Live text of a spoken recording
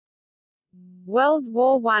World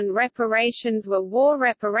War I reparations were war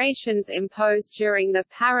reparations imposed during the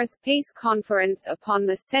Paris Peace Conference upon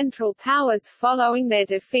the Central Powers following their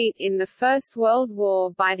defeat in the First World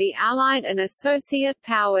War by the Allied and Associate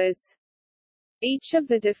Powers. Each of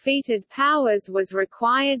the defeated powers was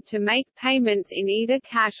required to make payments in either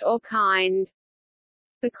cash or kind.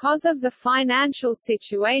 Because of the financial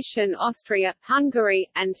situation Austria, Hungary,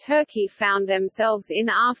 and Turkey found themselves in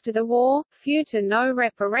after the war, few to no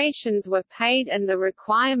reparations were paid and the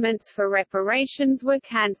requirements for reparations were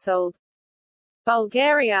cancelled.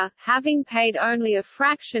 Bulgaria, having paid only a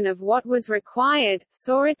fraction of what was required,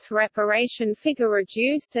 saw its reparation figure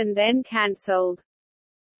reduced and then cancelled.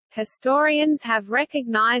 Historians have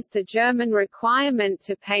recognized the German requirement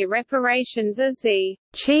to pay reparations as the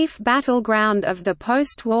chief battleground of the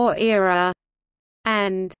post-war era,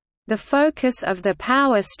 and the focus of the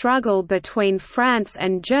power struggle between France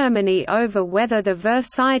and Germany over whether the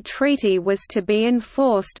Versailles Treaty was to be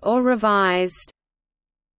enforced or revised.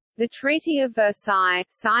 The Treaty of Versailles,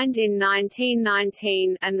 signed in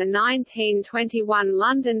 1919, and the 1921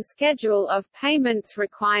 London Schedule of Payments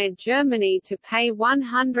required Germany to pay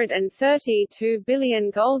 132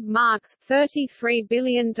 billion gold marks $33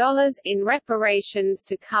 billion in reparations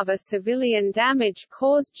to cover civilian damage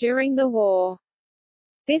caused during the war.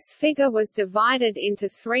 This figure was divided into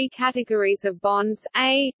three categories of bonds,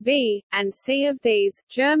 A, B, and C. Of these,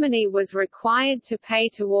 Germany was required to pay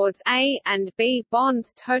towards A and B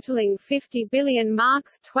bonds totaling 50 billion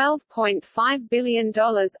marks $12.5 billion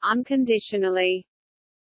unconditionally.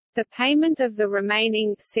 The payment of the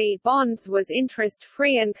remaining C bonds was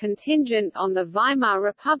interest-free and contingent on the Weimar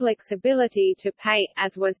Republic's ability to pay,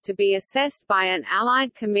 as was to be assessed by an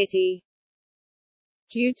Allied committee.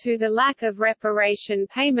 Due to the lack of reparation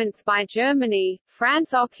payments by Germany,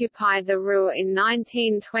 France occupied the Ruhr in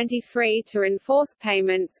 1923 to enforce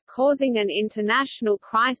payments, causing an international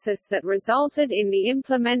crisis that resulted in the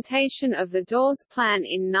implementation of the Dawes Plan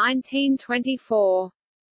in 1924.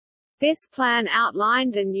 This plan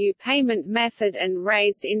outlined a new payment method and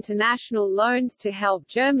raised international loans to help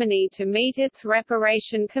Germany to meet its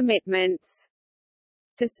reparation commitments.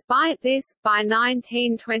 Despite this, by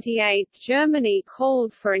 1928 Germany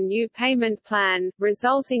called for a new payment plan,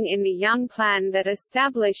 resulting in the Young Plan that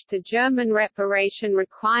established the German reparation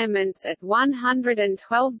requirements at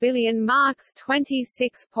 112 billion marks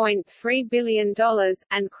 $26.3 billion,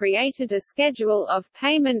 and created a schedule of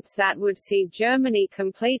payments that would see Germany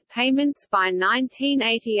complete payments by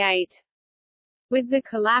 1988. With the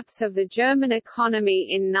collapse of the German economy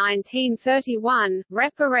in 1931,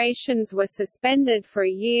 reparations were suspended for a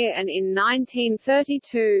year and in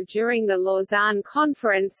 1932 during the Lausanne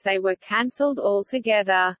Conference they were cancelled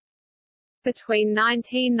altogether. Between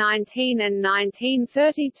 1919 and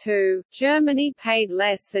 1932, Germany paid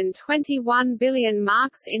less than 21 billion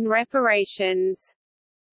marks in reparations.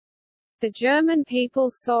 The German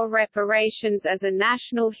people saw reparations as a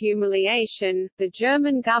national humiliation. The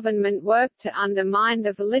German government worked to undermine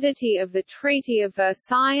the validity of the Treaty of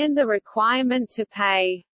Versailles and the requirement to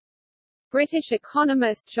pay. British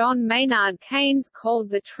economist John Maynard Keynes called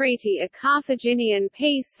the treaty a Carthaginian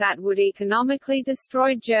peace that would economically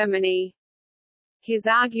destroy Germany. His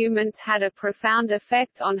arguments had a profound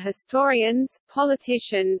effect on historians,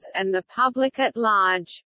 politicians, and the public at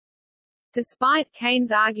large. Despite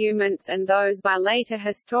Keynes' arguments and those by later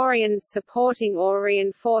historians supporting or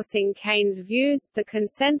reinforcing Keynes' views, the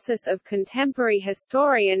consensus of contemporary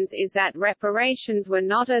historians is that reparations were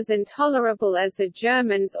not as intolerable as the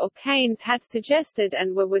Germans or Keynes had suggested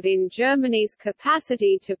and were within Germany's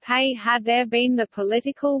capacity to pay had there been the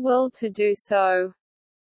political will to do so.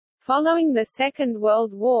 Following the Second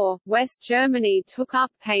World War, West Germany took up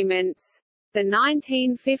payments. The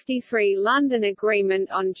 1953 London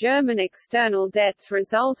Agreement on German external debts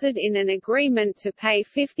resulted in an agreement to pay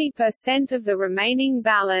 50% of the remaining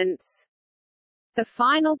balance. The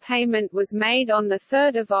final payment was made on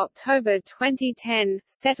 3 October 2010,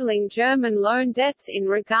 settling German loan debts in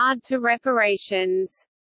regard to reparations.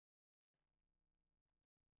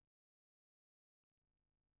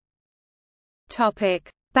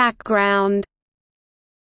 Topic: Background.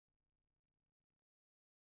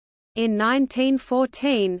 In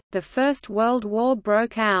 1914, the First World War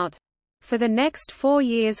broke out. For the next 4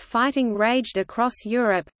 years fighting raged across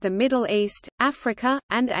Europe, the Middle East, Africa,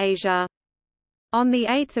 and Asia. On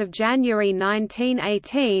 8 January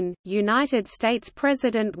 1918, United States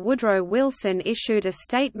President Woodrow Wilson issued a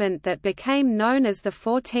statement that became known as the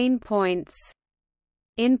 14 Points.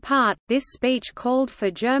 In part, this speech called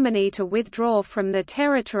for Germany to withdraw from the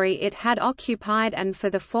territory it had occupied and for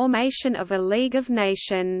the formation of a League of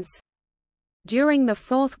Nations. During the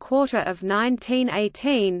fourth quarter of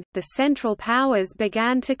 1918, the Central Powers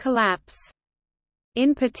began to collapse.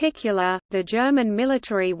 In particular, the German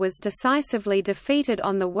military was decisively defeated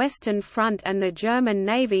on the Western Front and the German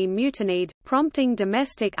Navy mutinied, prompting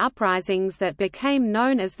domestic uprisings that became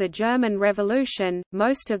known as the German Revolution.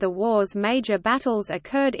 Most of the war's major battles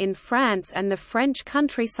occurred in France, and the French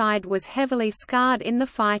countryside was heavily scarred in the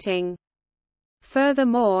fighting.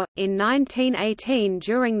 Furthermore, in 1918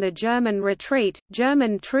 during the German retreat,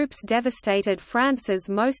 German troops devastated France's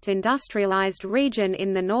most industrialized region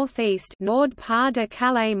in the northeast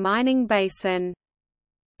Nord-Pas-de-Calais mining basin.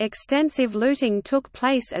 Extensive looting took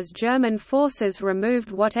place as German forces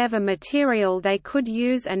removed whatever material they could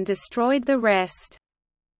use and destroyed the rest.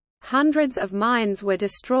 Hundreds of mines were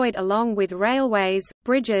destroyed along with railways,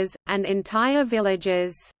 bridges, and entire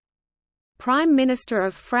villages. Prime Minister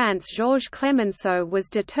of France Georges Clemenceau was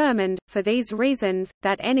determined, for these reasons,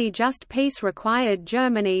 that any just peace required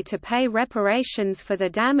Germany to pay reparations for the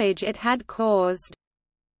damage it had caused.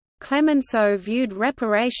 Clemenceau viewed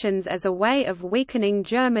reparations as a way of weakening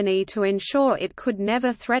Germany to ensure it could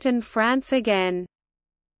never threaten France again.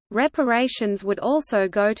 Reparations would also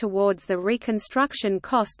go towards the reconstruction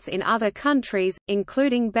costs in other countries,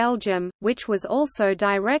 including Belgium, which was also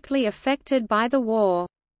directly affected by the war.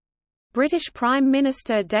 British Prime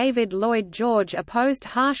Minister David Lloyd George opposed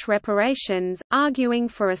harsh reparations, arguing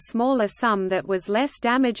for a smaller sum that was less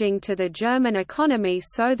damaging to the German economy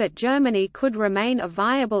so that Germany could remain a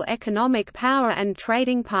viable economic power and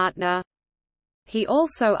trading partner. He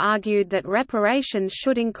also argued that reparations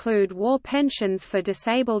should include war pensions for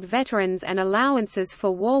disabled veterans and allowances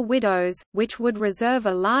for war widows, which would reserve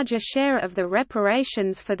a larger share of the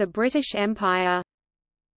reparations for the British Empire.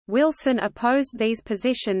 Wilson opposed these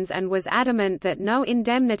positions and was adamant that no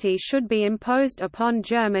indemnity should be imposed upon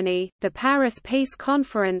Germany. The Paris Peace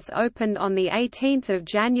Conference opened on the 18th of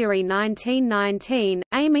January 1919,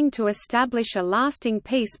 aiming to establish a lasting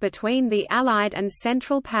peace between the Allied and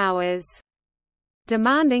Central Powers.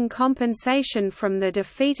 Demanding compensation from the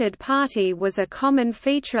defeated party was a common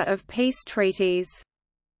feature of peace treaties.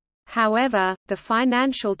 However, the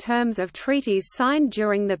financial terms of treaties signed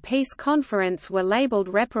during the peace conference were labeled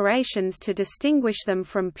reparations to distinguish them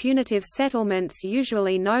from punitive settlements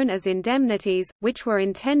usually known as indemnities, which were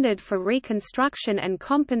intended for reconstruction and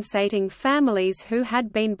compensating families who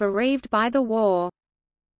had been bereaved by the war.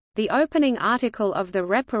 The opening article of the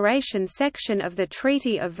reparation section of the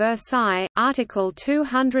Treaty of Versailles, Article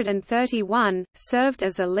 231, served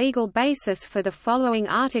as a legal basis for the following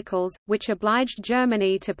articles, which obliged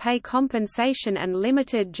Germany to pay compensation and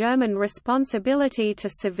limited German responsibility to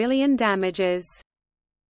civilian damages.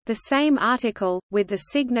 The same article, with the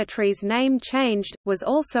signatory's name changed, was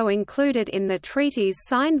also included in the treaties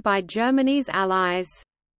signed by Germany's allies.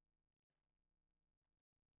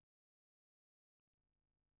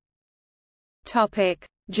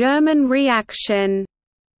 German reaction.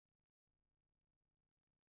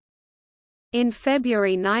 In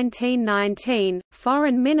February 1919,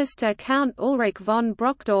 Foreign Minister Count Ulrich von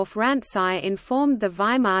Brockdorff-Rantzau informed the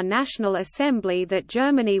Weimar National Assembly that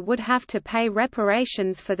Germany would have to pay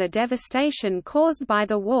reparations for the devastation caused by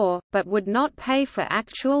the war, but would not pay for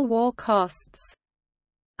actual war costs.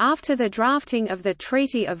 After the drafting of the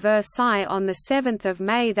Treaty of Versailles on 7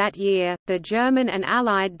 May that year, the German and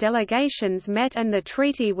Allied delegations met and the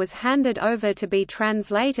treaty was handed over to be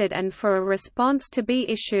translated and for a response to be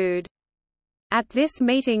issued. At this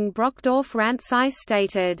meeting Brockdorff-Rantzau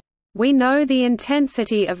stated, "We know the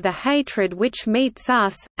intensity of the hatred which meets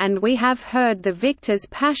us, and we have heard the victor's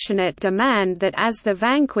passionate demand that as the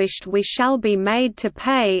vanquished we shall be made to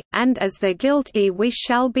pay, and as the guilty we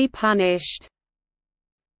shall be punished."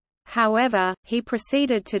 However, he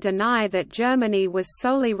proceeded to deny that Germany was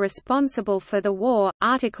solely responsible for the war.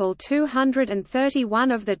 Article 231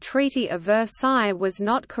 of the Treaty of Versailles was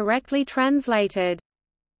not correctly translated.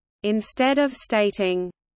 Instead of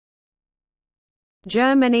stating,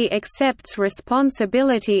 "Germany accepts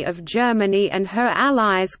responsibility of Germany and her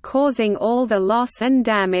allies causing all the loss and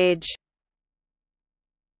damage,"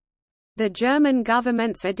 the German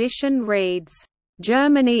government's edition reads,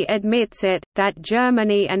 "Germany admits it, that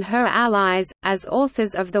Germany and her allies, as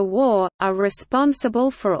authors of the war, are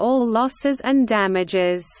responsible for all losses and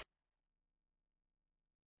damages."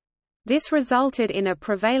 This resulted in a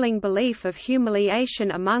prevailing belief of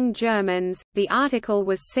humiliation among Germans. The article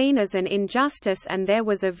was seen as an injustice and there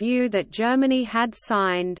was a view that Germany had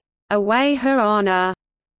signed away her honor.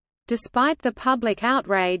 Despite the public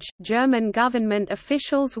outrage, German government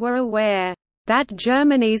officials were aware that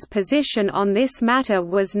Germany's position on this matter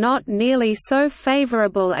was not nearly so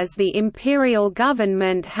favorable as the imperial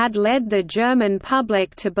government had led the German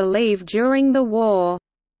public to believe during the war.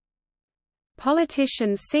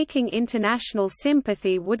 Politicians seeking international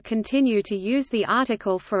sympathy would continue to use the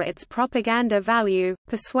article for its propaganda value,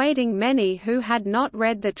 persuading many who had not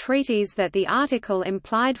read the treaties that the article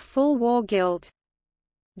implied full war guilt.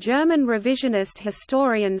 German revisionist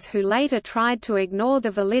historians who later tried to ignore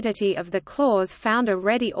the validity of the clause found a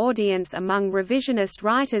ready audience among revisionist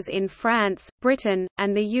writers in France, Britain,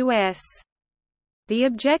 and the US. The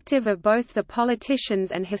objective of both the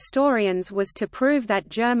politicians and historians was to prove that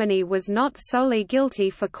Germany was not solely guilty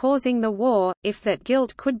for causing the war. If that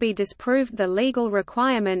guilt could be disproved, the legal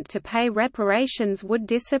requirement to pay reparations would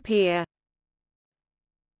disappear.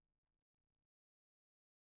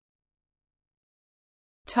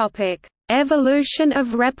 Topic: Evolution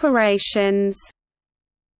of reparations.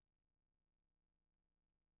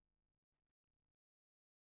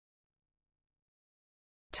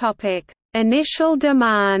 Topic: Initial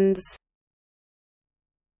demands.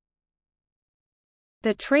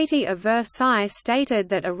 The Treaty of Versailles stated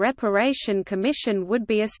that a reparation commission would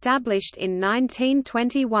be established in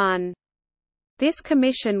 1921. This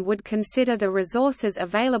commission would consider the resources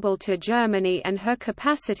available to Germany and her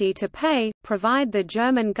capacity to pay, provide the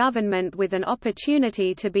German government with an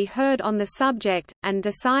opportunity to be heard on the subject, and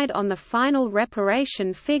decide on the final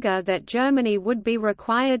reparation figure that Germany would be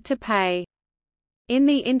required to pay. In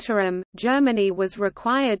the interim, Germany was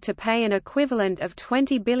required to pay an equivalent of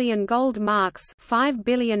 20 billion gold marks $5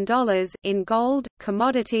 billion in gold,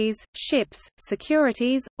 commodities, ships,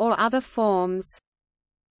 securities, or other forms.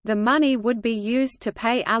 The money would be used to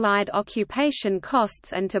pay Allied occupation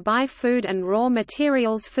costs and to buy food and raw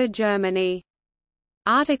materials for Germany.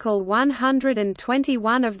 Article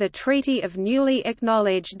 121 of the Treaty of Neuilly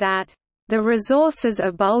acknowledged that the resources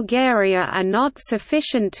of Bulgaria are not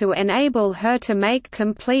sufficient to enable her to make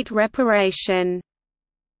complete reparation.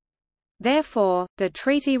 Therefore, the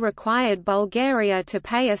treaty required Bulgaria to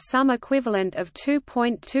pay a sum equivalent of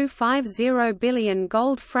 2.250 billion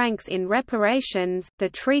gold francs in reparations. The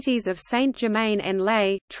treaties of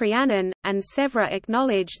Saint-Germain-en-Laye, Trianon, and Sèvres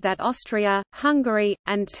acknowledged that Austria, Hungary,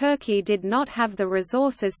 and Turkey did not have the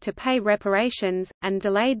resources to pay reparations, and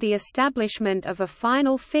delayed the establishment of a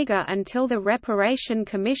final figure until the Reparation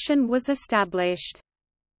Commission was established.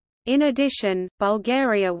 In addition,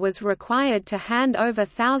 Bulgaria was required to hand over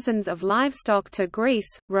thousands of livestock to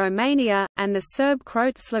Greece, Romania, and the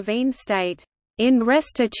Serb-Croat Slovene state, in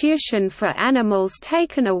restitution for animals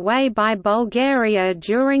taken away by Bulgaria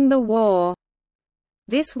during the war.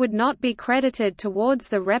 This would not be credited towards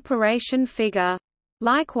the reparation figure.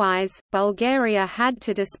 Likewise, Bulgaria had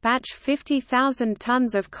to dispatch 50,000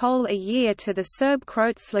 tons of coal a year to the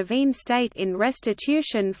Serb-Croat Slovene state in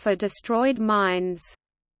restitution for destroyed mines.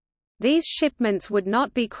 These shipments would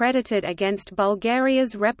not be credited against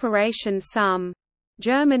Bulgaria's reparation sum.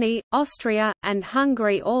 Germany, Austria, and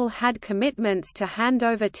Hungary all had commitments to hand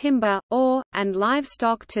over timber, ore, and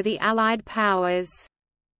livestock to the Allied powers.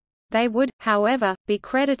 They would, however, be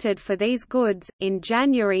credited for these goods. In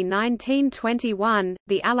January 1921,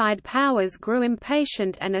 the Allied powers grew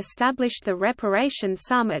impatient and established the reparation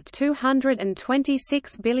sum at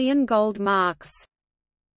 226 billion gold marks.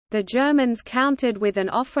 The Germans countered with an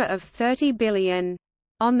offer of 30 billion.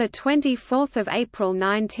 On 24 April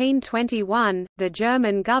 1921, the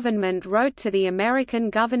German government wrote to the American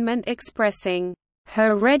government expressing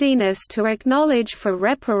her readiness to acknowledge for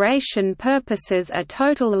reparation purposes a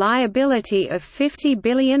total liability of 50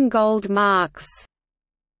 billion gold marks,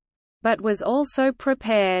 but was also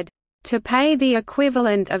prepared to pay the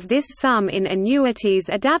equivalent of this sum in annuities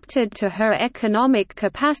adapted to her economic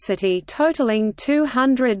capacity totaling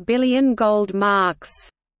 200 billion gold marks.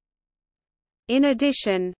 In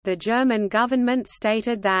addition, the German government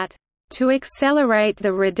stated that, to accelerate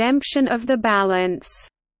the redemption of the balance,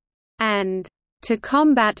 and to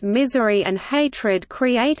combat misery and hatred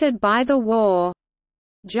created by the war,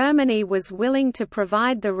 Germany was willing to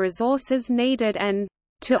provide the resources needed and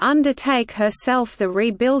to undertake herself the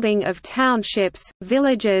rebuilding of townships,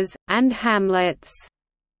 villages, and hamlets.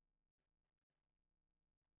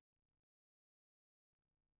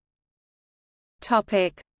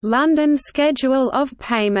 London schedule of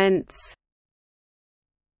payments.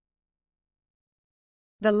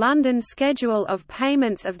 The London schedule of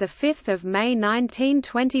payments of 5 May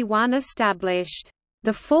 1921 established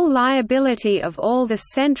the full liability of all the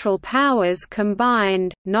Central Powers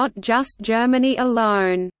combined, not just Germany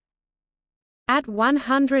alone, at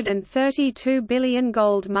 132 billion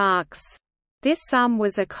gold marks. This sum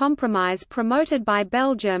was a compromise promoted by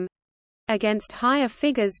Belgium, against higher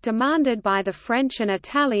figures demanded by the French and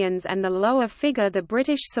Italians and the lower figure the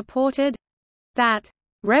British supported—that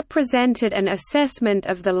represented an assessment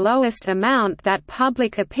of the lowest amount that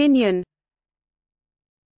public opinion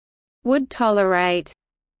would tolerate.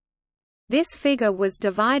 This figure was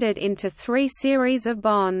divided into three series of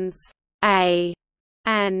bonds. A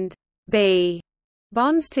and B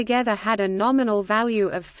bonds together had a nominal value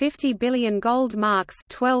of 50 billion gold marks,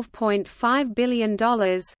 $12.5 billion,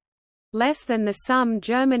 less than the sum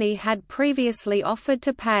Germany had previously offered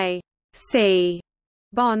to pay. C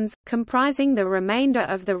bonds, comprising the remainder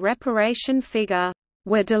of the reparation figure,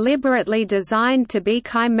 were deliberately designed to be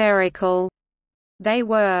chimerical. They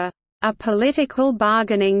were a political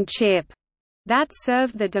bargaining chip that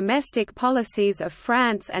served the domestic policies of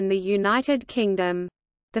France and the United Kingdom.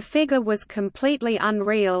 The figure was completely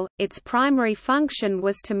unreal. Its primary function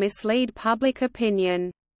was to mislead public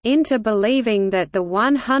opinion into believing that the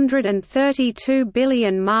 132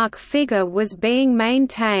 billion mark figure was being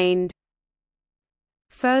maintained.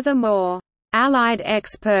 Furthermore, Allied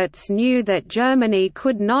experts knew that Germany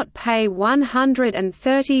could not pay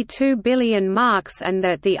 132 billion marks and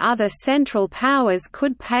that the other Central Powers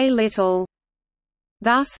could pay little.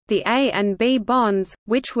 Thus, the A and B bonds,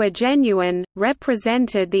 which were genuine,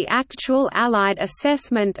 represented the actual Allied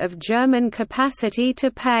assessment of German capacity to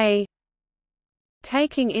pay.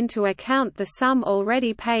 Taking into account the sum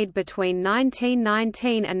already paid between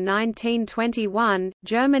 1919 and 1921,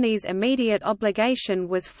 Germany's immediate obligation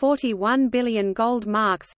was 41 billion gold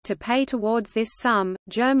marks. To pay towards this sum,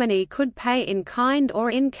 Germany could pay in kind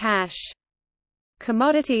or in cash.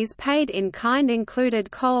 Commodities paid in kind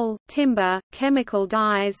included coal, timber, chemical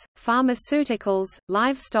dyes, pharmaceuticals,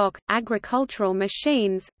 livestock, agricultural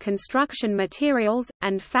machines, construction materials,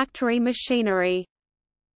 and factory machinery.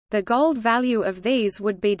 The gold value of these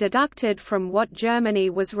would be deducted from what Germany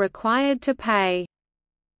was required to pay.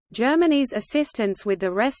 Germany's assistance with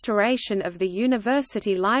the restoration of the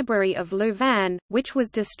University Library of Louvain, which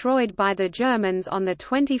was destroyed by the Germans on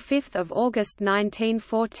 25 August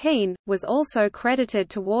 1914, was also credited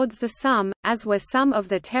towards the sum, as were some of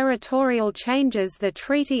the territorial changes the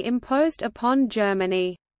treaty imposed upon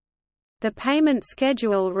Germany. The payment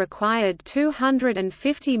schedule required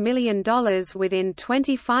 $250 million within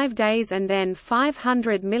 25 days and then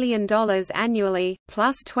 $500 million annually,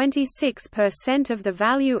 plus 26% of the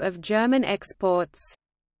value of German exports.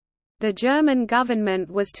 The German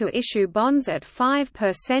government was to issue bonds at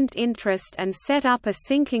 5% interest and set up a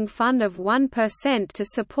sinking fund of 1% to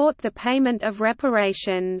support the payment of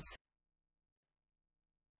reparations.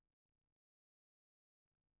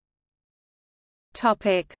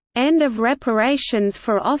 End of reparations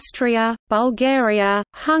for Austria, Bulgaria,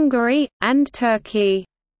 Hungary, and Turkey.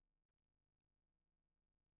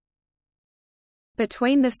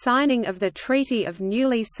 Between the signing of the Treaty of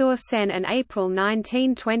Neuilly-sur-Seine and April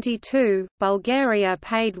 1922, Bulgaria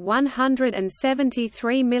paid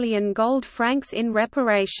 173 million gold francs in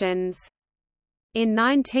reparations. In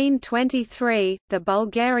 1923, the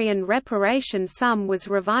Bulgarian reparation sum was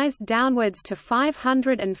revised downwards to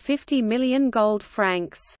 550 million gold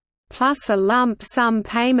francs, plus a lump sum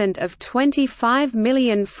payment of 25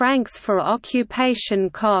 million francs for occupation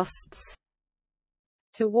costs.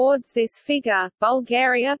 Towards this figure,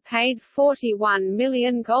 Bulgaria paid 41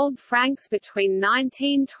 million gold francs between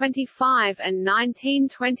 1925 and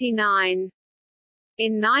 1929.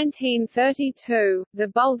 In 1932, the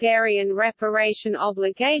Bulgarian reparation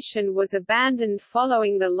obligation was abandoned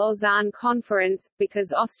following the Lausanne Conference,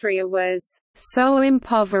 because Austria was so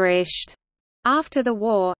impoverished after the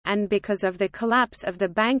war, and because of the collapse of the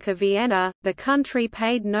Bank of Vienna, the country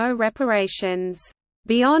paid no reparations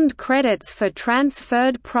beyond credits for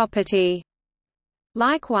transferred property.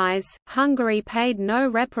 Likewise, Hungary paid no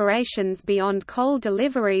reparations beyond coal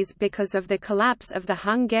deliveries because of the collapse of the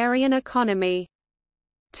Hungarian economy.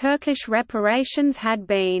 Turkish reparations had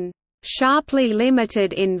been sharply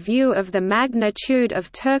limited in view of the magnitude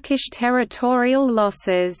of Turkish territorial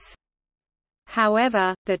losses.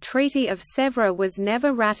 However, the Treaty of Sèvres was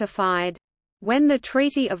never ratified. When the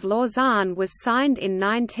Treaty of Lausanne was signed in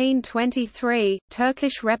 1923,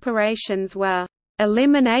 Turkish reparations were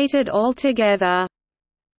eliminated altogether.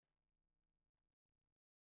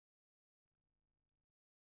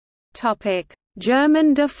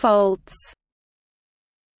 German defaults.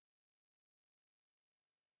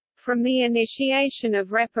 From the initiation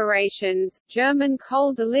of reparations, German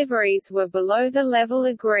coal deliveries were below the level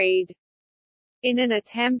agreed. In an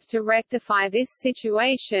attempt to rectify this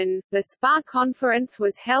situation, the Spa Conference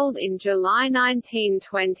was held in July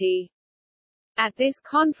 1920. At this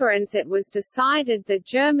conference it was decided that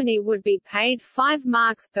Germany would be paid 5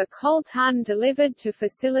 marks per coal ton delivered to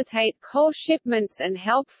facilitate coal shipments and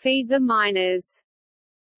help feed the miners.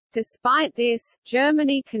 Despite this,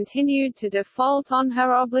 Germany continued to default on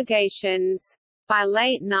her obligations. By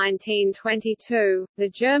late 1922, the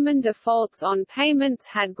German defaults on payments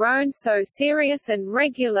had grown so serious and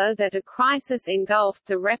regular that a crisis engulfed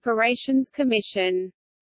the Reparations Commission.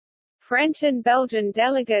 French and Belgian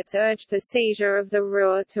delegates urged the seizure of the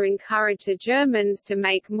Ruhr to encourage the Germans to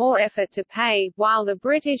make more effort to pay, while the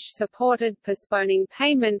British supported postponing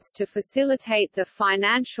payments to facilitate the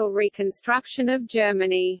financial reconstruction of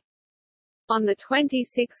Germany. On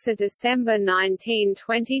 26 December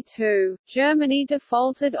 1922, Germany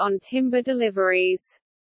defaulted on timber deliveries.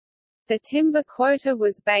 The timber quota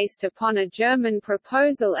was based upon a German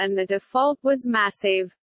proposal and the default was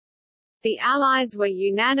massive. The Allies were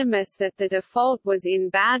unanimous that the default was in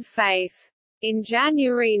bad faith. In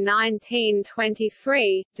January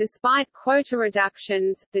 1923, despite quota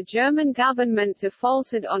reductions, the German government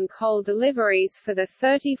defaulted on coal deliveries for the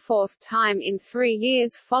 34th time in 3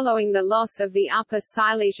 years following the loss of the Upper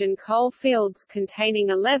Silesian coal fields containing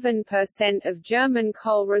 11% of German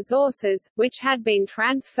coal resources, which had been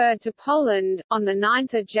transferred to Poland. On 9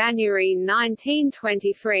 January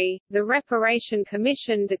 1923, the Reparation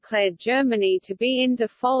Commission declared Germany to be in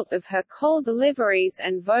default of her coal deliveries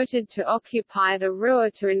and voted to occupy the Ruhr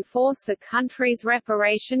to enforce the country's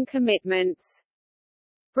reparation commitments.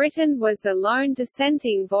 Britain was the lone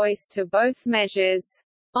dissenting voice to both measures.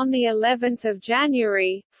 On the 11th of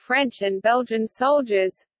January, French and Belgian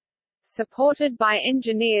soldiers, supported by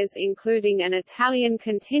engineers including an Italian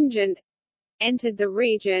contingent, entered the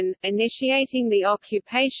region, initiating the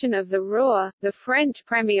occupation of the Ruhr. The French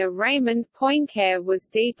Premier Raymond Poincaré was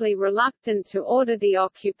deeply reluctant to order the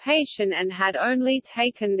occupation and had only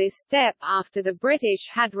taken this step after the British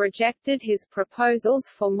had rejected his proposals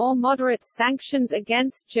for more moderate sanctions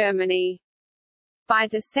against Germany. By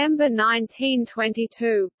December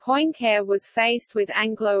 1922, Poincaré was faced with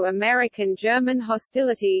Anglo-American-German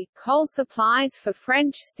hostility. Coal supplies for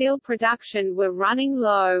French steel production were running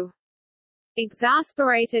low.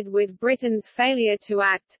 Exasperated with Britain's failure to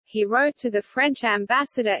act, he wrote to the French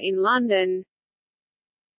ambassador in London,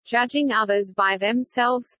 "Judging others by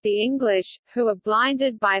themselves, the English, who are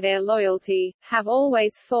blinded by their loyalty, have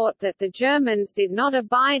always thought that the Germans did not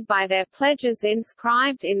abide by their pledges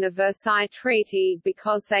inscribed in the Versailles Treaty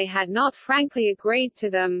because they had not frankly agreed to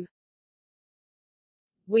them.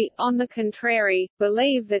 We, on the contrary,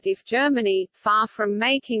 believe that if Germany, far from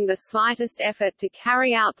making the slightest effort to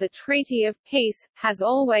carry out the Treaty of Peace, has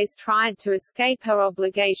always tried to escape her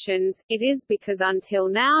obligations, it is because until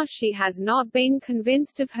now she has not been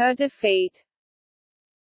convinced of her defeat.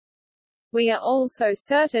 We are also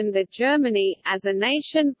certain that Germany, as a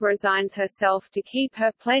nation, resigns herself to keep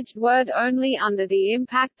her pledged word only under the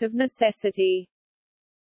impact of necessity."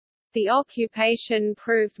 The occupation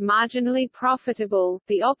proved marginally profitable.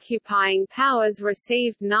 The occupying powers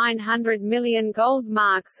received 900 million gold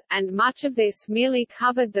marks, and much of this merely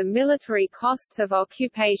covered the military costs of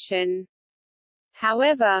occupation.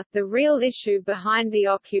 However, the real issue behind the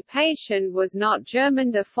occupation was not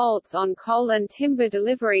German defaults on coal and timber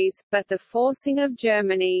deliveries, but the forcing of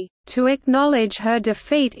Germany to acknowledge her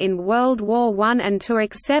defeat in World War I and to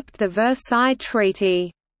accept the Versailles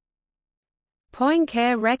Treaty.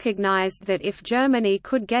 Poincaré recognized that if Germany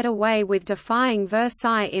could get away with defying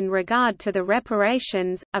Versailles in regard to the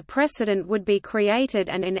reparations, a precedent would be created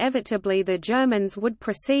and inevitably the Germans would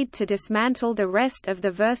proceed to dismantle the rest of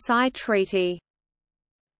the Versailles Treaty.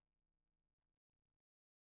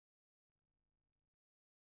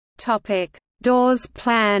 Dawes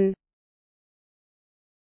Plan.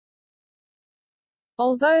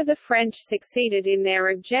 Although the French succeeded in their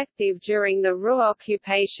objective during the Ruhr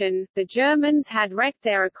occupation, the Germans had wrecked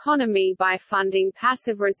their economy by funding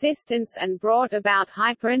passive resistance and brought about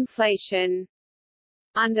hyperinflation.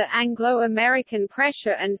 Under Anglo-American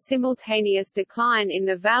pressure and simultaneous decline in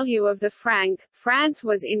the value of the franc, France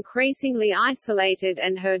was increasingly isolated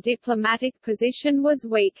and her diplomatic position was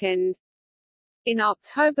weakened. In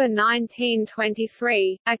October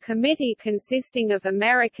 1923, a committee consisting of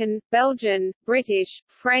American, Belgian, British,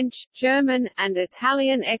 French, German, and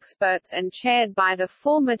Italian experts and chaired by the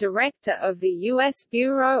former director of the U.S.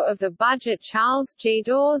 Bureau of the Budget Charles G.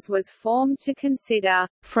 Dawes was formed to consider,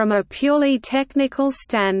 from a purely technical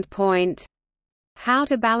standpoint, how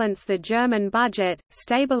to balance the German budget,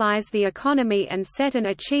 stabilize the economy and set an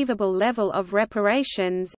achievable level of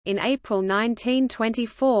reparations. In April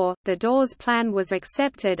 1924, the Dawes Plan was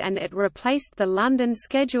accepted and it replaced the London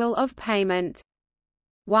schedule of payment.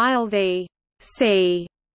 While the C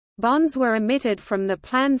bonds were omitted from the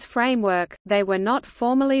plan's framework, they were not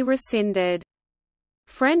formally rescinded.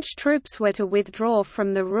 French troops were to withdraw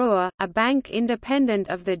from the Ruhr, a bank independent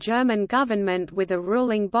of the German government with a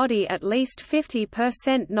ruling body at least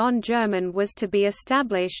 50% non-German was to be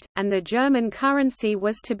established, and the German currency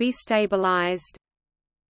was to be stabilized.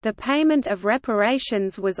 The payment of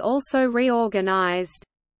reparations was also reorganized.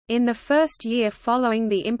 In the first year following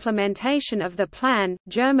the implementation of the plan,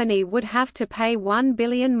 Germany would have to pay 1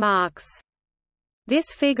 billion marks.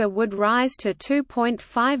 This figure would rise to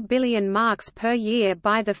 2.5 billion marks per year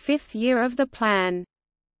by the fifth year of the plan.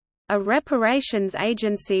 A reparations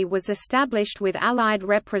agency was established with Allied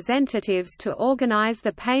representatives to organize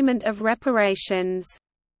the payment of reparations.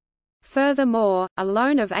 Furthermore, a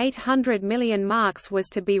loan of 800 million marks was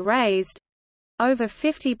to be raised, over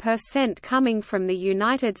 50% coming from the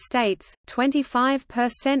United States,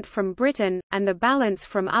 25% from Britain, and the balance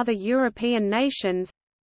from other European nations,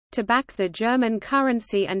 to back the German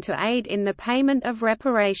currency and to aid in the payment of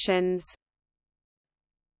reparations.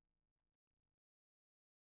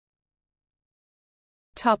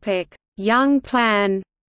 Young Plan.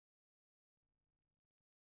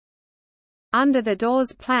 Under the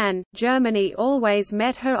Dawes Plan, Germany always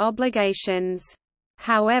met her obligations.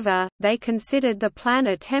 However, they considered the plan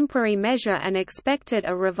a temporary measure and expected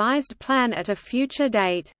a revised plan at a future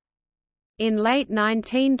date. In late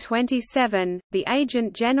 1927, the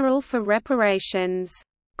Agent General for Reparations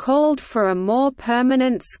called for a more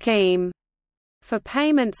permanent scheme for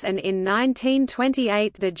payments, and in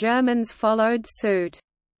 1928 the Germans followed suit.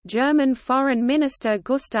 German Foreign Minister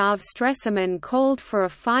Gustav Stresemann called for a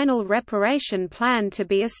final reparation plan to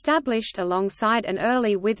be established alongside an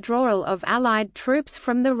early withdrawal of Allied troops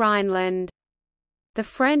from the Rhineland. The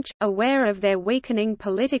French, aware of their weakening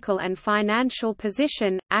political and financial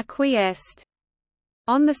position, acquiesced.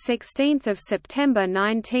 On 16 September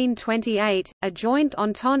 1928, a joint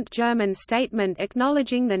Entente German statement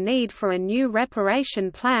acknowledging the need for a new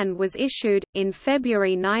reparation plan was issued. In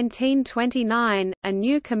February 1929, a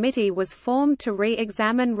new committee was formed to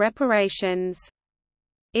re-examine reparations.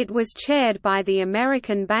 It was chaired by the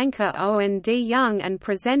American banker Owen D. Young and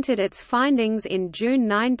presented its findings in June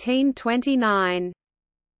 1929.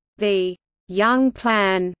 The Young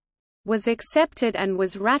Plan was accepted and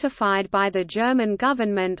was ratified by the German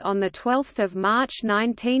government on 12 March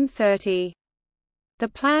 1930. The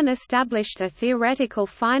plan established a theoretical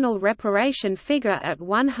final reparation figure at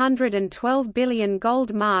 112 billion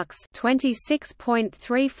gold marks,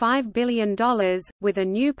 $26.35 billion, with a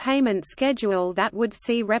new payment schedule that would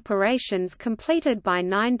see reparations completed by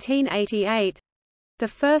 1988, the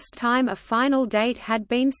first time a final date had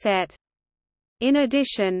been set. In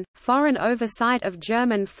addition, foreign oversight of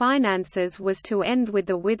German finances was to end with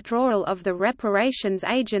the withdrawal of the Reparations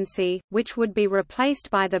Agency, which would be replaced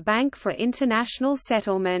by the Bank for International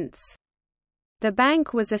Settlements. The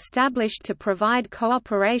bank was established to provide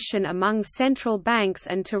cooperation among central banks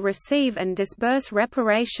and to receive and disburse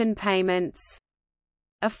reparation payments.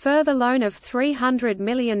 A further loan of $300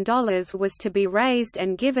 million was to be raised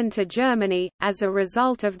and given to Germany. As a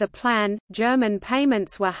result of the plan, German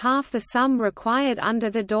payments were half the sum required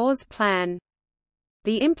under the Dawes Plan.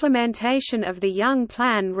 The implementation of the Young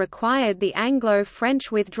Plan required the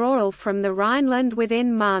Anglo-French withdrawal from the Rhineland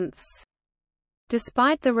within months.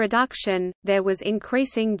 Despite the reduction, there was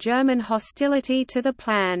increasing German hostility to the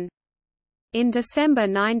plan. In December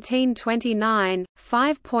 1929,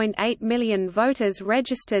 5.8 million voters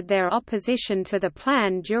registered their opposition to the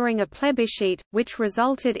plan during a plebiscite, which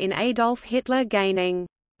resulted in Adolf Hitler gaining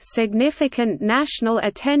significant national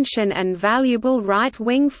attention and valuable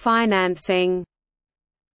right-wing financing.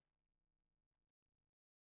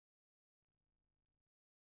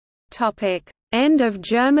 End of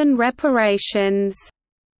German reparations.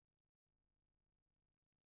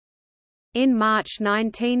 In March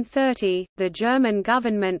 1930, the German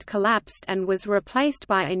government collapsed and was replaced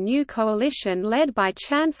by a new coalition led by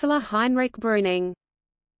Chancellor Heinrich Brüning.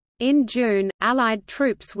 In June, Allied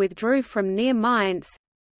troops withdrew from near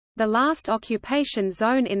Mainz—the last occupation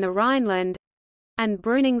zone in the Rhineland—and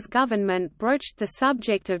Brüning's government broached the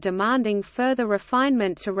subject of demanding further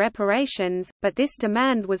refinement to reparations, but this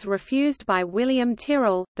demand was refused by William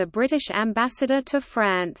Tyrrell, the British ambassador to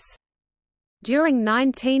France. During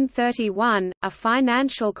 1931, a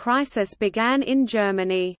financial crisis began in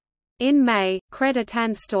Germany. In May,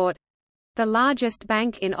 Creditanstalt—the largest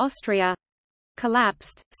bank in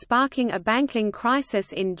Austria—collapsed, sparking a banking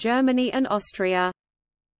crisis in Germany and Austria.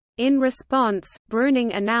 In response,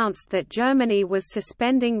 Brüning announced that Germany was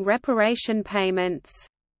suspending reparation payments.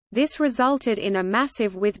 This resulted in a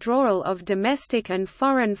massive withdrawal of domestic and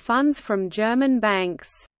foreign funds from German banks.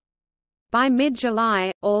 By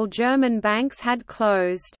mid-July, all German banks had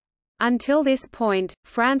closed. Until this point,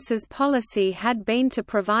 France's policy had been to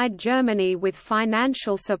provide Germany with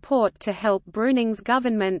financial support to help Brüning's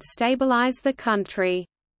government stabilize the country.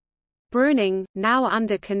 Brüning, now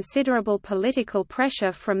under considerable political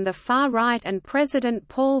pressure from the far right and President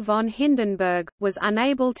Paul von Hindenburg, was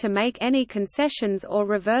unable to make any concessions or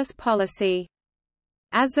reverse policy.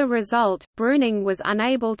 As a result, Brüning was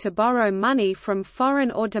unable to borrow money from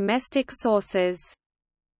foreign or domestic sources.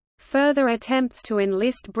 Further attempts to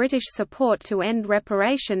enlist British support to end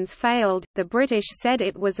reparations failed. The British said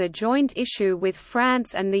it was a joint issue with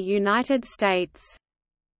France and the United States.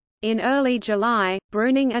 In early July,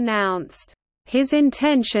 Brüning announced his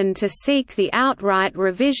intention to seek the outright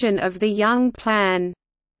revision of the Young Plan.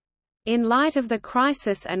 In light of the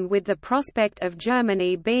crisis and with the prospect of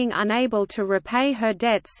Germany being unable to repay her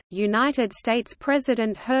debts, United States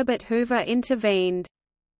President Herbert Hoover intervened.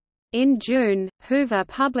 In June, Hoover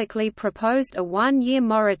publicly proposed a one-year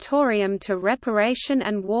moratorium to reparation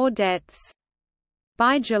and war debts.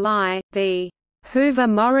 By July, the Hoover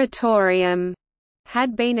moratorium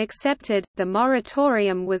had been accepted. The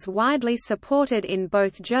moratorium was widely supported in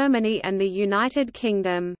both Germany and the United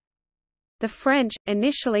Kingdom. The French,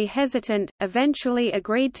 initially hesitant, eventually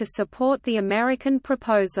agreed to support the American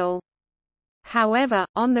proposal. However,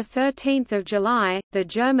 on 13 July, the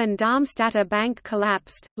German Darmstadter Bank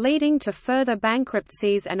collapsed, leading to further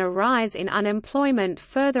bankruptcies and a rise in unemployment,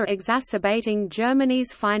 further exacerbating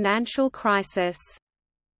Germany's financial crisis.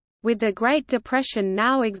 With the Great Depression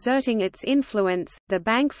now exerting its influence, the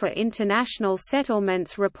Bank for International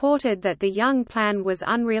Settlements reported that the Young Plan was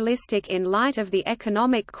unrealistic in light of the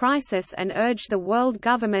economic crisis and urged the world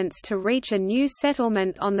governments to reach a new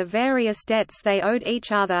settlement on the various debts they owed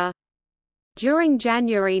each other. During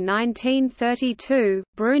January 1932,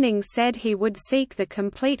 Brüning said he would seek the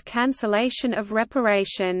complete cancellation of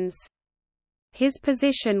reparations. His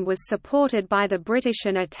position was supported by the British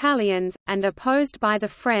and Italians, and opposed by the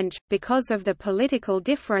French, because of the political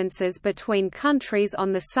differences between countries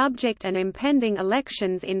on the subject and impending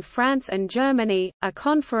elections in France and Germany. A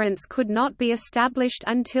conference could not be established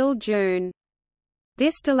until June.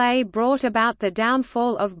 This delay brought about the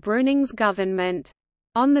downfall of Brüning's government.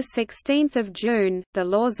 On 16 June, the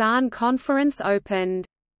Lausanne Conference opened.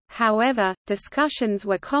 However, discussions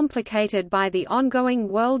were complicated by the ongoing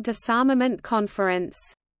World Disarmament Conference.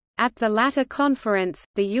 At the latter conference,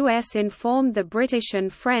 the US informed the British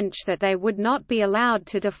and French that they would not be allowed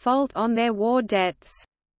to default on their war debts.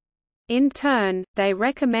 In turn, they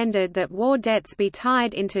recommended that war debts be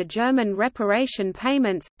tied into German reparation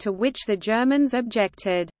payments, to which the Germans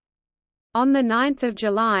objected. On 9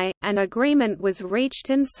 July, an agreement was reached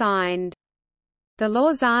and signed. The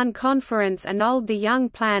Lausanne Conference annulled the Young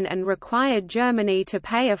Plan and required Germany to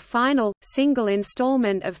pay a final, single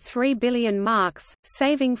installment of 3 billion marks,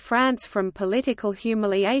 saving France from political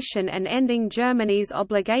humiliation and ending Germany's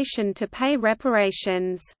obligation to pay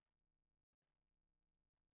reparations.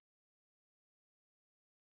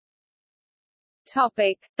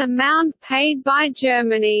 Amount paid by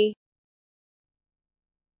Germany.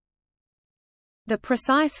 The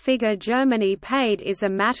precise figure Germany paid is a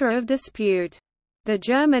matter of dispute. The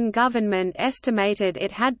German government estimated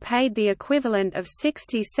it had paid the equivalent of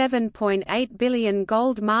 67.8 billion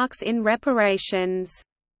gold marks in reparations.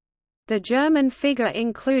 The German figure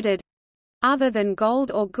included—other than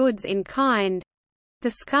gold or goods in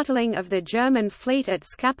kind—the scuttling of the German fleet at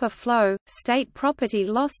Scapa Flow, state property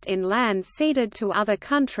lost in land ceded to other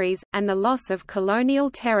countries, and the loss of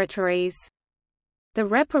colonial territories. The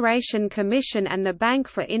Reparation Commission and the Bank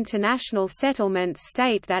for International Settlements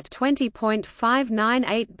state that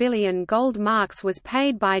 20.598 billion gold marks was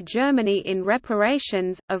paid by Germany in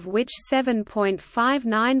reparations, of which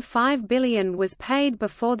 7.595 billion was paid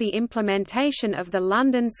before the implementation of the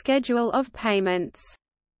London Schedule of Payments.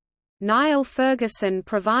 Niall Ferguson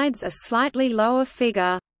provides a slightly lower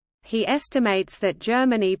figure. He estimates that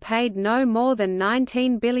Germany paid no more than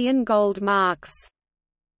 19 billion gold marks.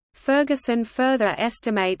 Ferguson further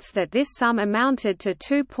estimates that this sum amounted to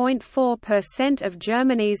 2.4% of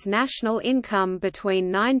Germany's national income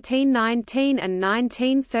between 1919 and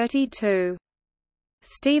 1932.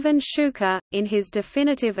 Stephen Schuker, in his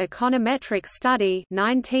definitive econometric study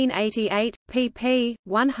 1988, pp.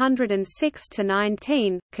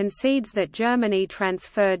 106–19, concedes that Germany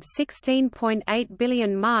transferred 16.8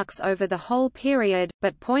 billion marks over the whole period,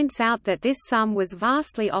 but points out that this sum was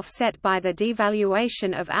vastly offset by the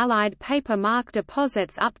devaluation of Allied paper mark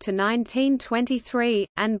deposits up to 1923,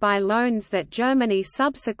 and by loans that Germany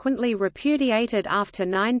subsequently repudiated after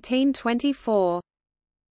 1924.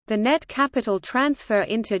 The net capital transfer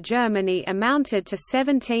into Germany amounted to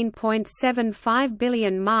 17.75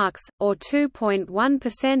 billion marks, or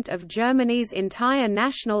 2.1% of Germany's entire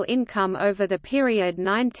national income over the period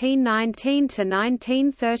 1919 to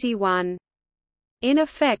 1931. In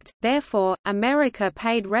effect, therefore, America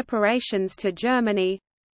paid reparations to Germany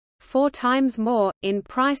 4 times more, in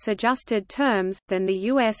price-adjusted terms, than the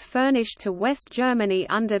U.S. furnished to West Germany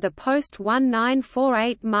under the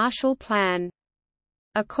post-1948 Marshall Plan.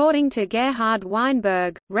 According to Gerhard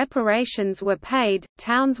Weinberg, reparations were paid,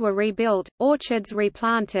 towns were rebuilt, orchards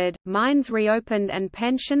replanted, mines reopened and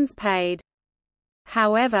pensions paid.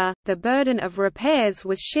 However, the burden of repairs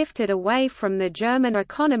was shifted away from the German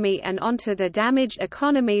economy and onto the damaged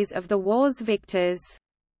economies of the war's victors.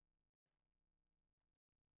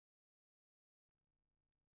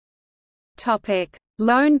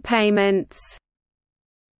 Loan payments.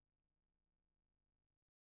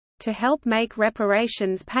 To help make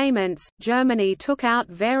reparations payments, Germany took out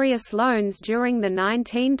various loans during the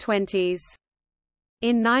 1920s.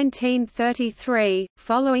 In 1933,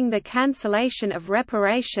 following the cancellation of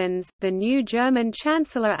reparations, the new German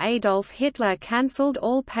Chancellor Adolf Hitler cancelled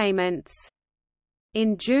all payments.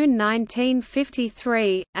 In June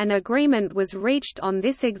 1953, an agreement was reached on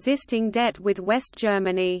this existing debt with West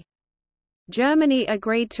Germany. Germany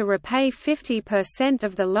agreed to repay 50%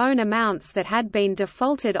 of the loan amounts that had been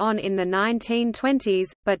defaulted on in the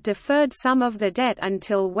 1920s, but deferred some of the debt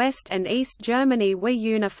until West and East Germany were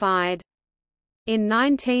unified. In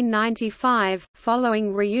 1995,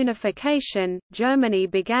 following reunification, Germany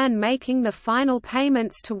began making the final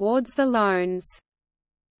payments towards the loans.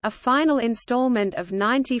 A final installment of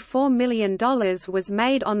 $94 million was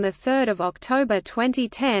made on 3 October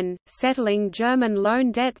 2010, settling German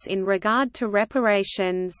loan debts in regard to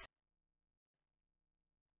reparations.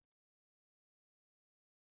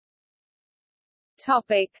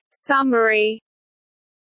 Summary.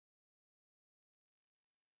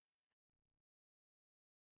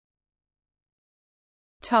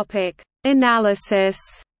 Analysis.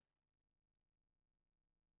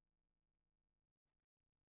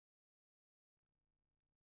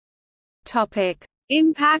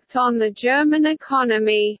 Impact on the German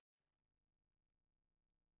economy.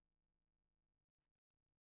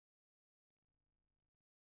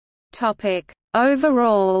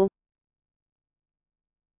 Overall.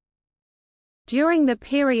 During the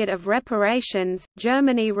period of reparations,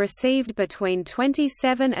 Germany received between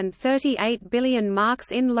 27 and 38 billion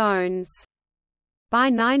marks in loans. By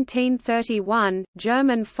 1931,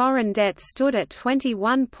 German foreign debt stood at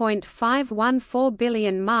 21.514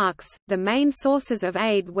 billion marks. The main sources of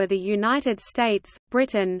aid were the United States,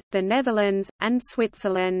 Britain, the Netherlands, and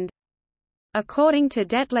Switzerland. According to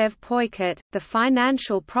Detlev Peukert, the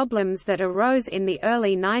financial problems that arose in the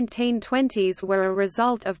early 1920s were a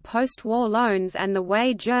result of post-war loans and the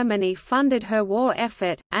way Germany funded her war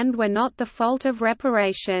effort, and were not the fault of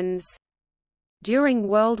reparations. During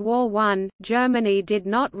World War I, Germany did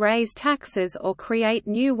not raise taxes or create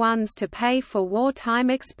new ones to pay for wartime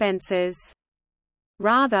expenses.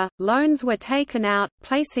 Rather, loans were taken out,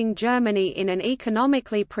 placing Germany in an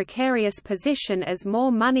economically precarious position as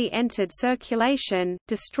more money entered circulation,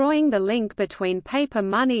 destroying the link between paper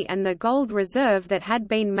money and the gold reserve that had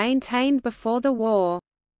been maintained before the war.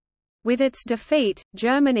 With its defeat,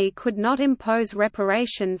 Germany could not impose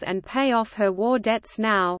reparations and pay off her war debts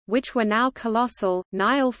now, which were now colossal.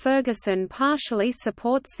 Niall Ferguson partially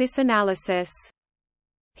supports this analysis.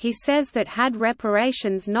 He says that had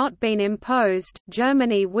reparations not been imposed,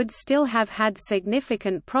 Germany would still have had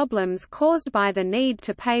significant problems caused by the need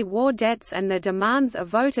to pay war debts and the demands of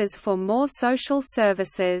voters for more social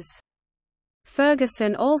services.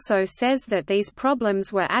 Ferguson also says that these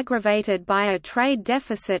problems were aggravated by a trade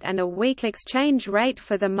deficit and a weak exchange rate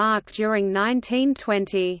for the mark during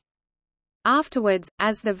 1920. Afterwards,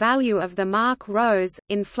 as the value of the mark rose,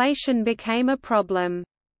 inflation became a problem.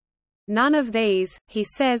 None of these, he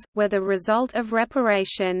says, were the result of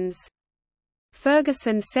reparations.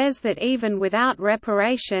 Ferguson says that even without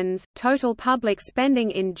reparations, total public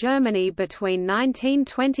spending in Germany between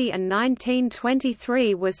 1920 and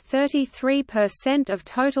 1923 was 33% of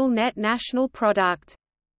total net national product.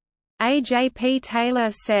 A. J. P.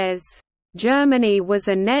 Taylor says, Germany was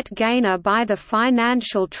a net gainer by the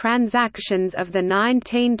financial transactions of the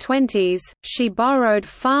 1920s. She borrowed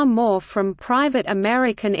far more from private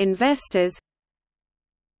American investors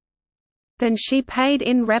than she paid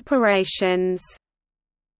in reparations.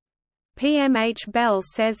 PMH Bell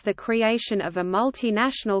says the creation of a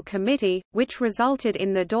multinational committee, which resulted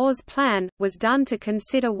in the Dawes Plan, was done to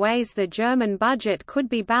consider ways the German budget could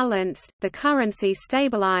be balanced, the currency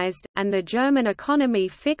stabilized, and the German economy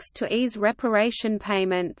fixed to ease reparation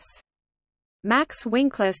payments. Max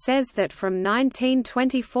Winkler says that from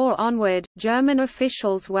 1924 onward, German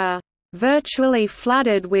officials were virtually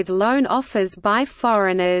flooded with loan offers by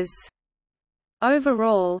foreigners.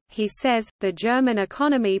 Overall, he says, the German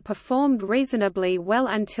economy performed reasonably well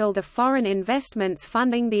until the foreign investments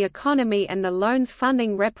funding the economy and the loans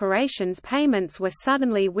funding reparations payments were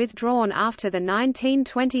suddenly withdrawn after the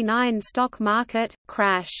 1929 stock market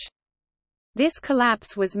crash. This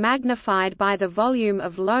collapse was magnified by the volume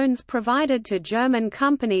of loans provided to German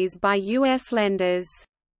companies by U.S. lenders.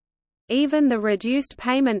 Even the reduced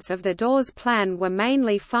payments of the Dawes Plan were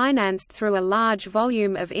mainly financed through a large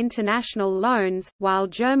volume of international loans. While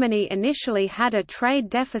Germany initially had a trade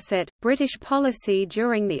deficit, British policy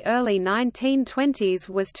during the early 1920s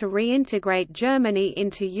was to reintegrate Germany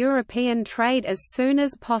into European trade as soon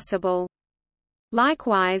as possible.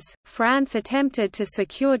 Likewise, France attempted to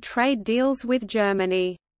secure trade deals with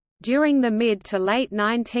Germany. During the mid to late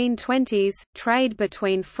 1920s, trade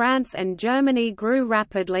between France and Germany grew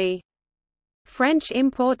rapidly. French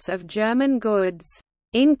imports of German goods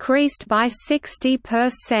increased by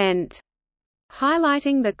 60%,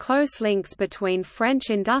 highlighting the close links between French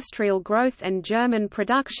industrial growth and German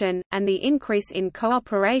production, and the increase in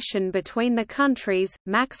cooperation between the countries.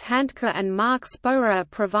 Max Handke and Mark Sporer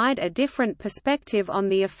provide a different perspective on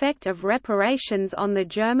the effect of reparations on the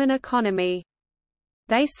German economy.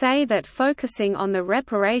 They say that focusing on the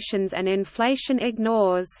reparations and inflation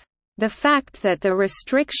ignores the fact that the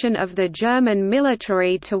restriction of the German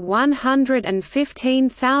military to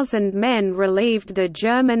 115,000 men relieved the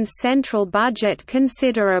German central budget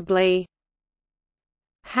considerably.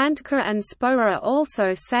 Handke and Sporer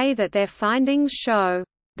also say that their findings show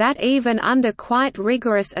that even under quite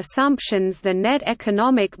rigorous assumptions the net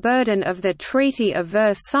economic burden of the Treaty of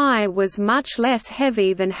Versailles was much less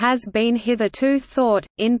heavy than has been hitherto thought,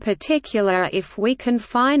 in particular if we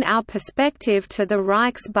confine our perspective to the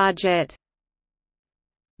Reichsbudget.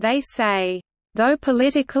 They say, though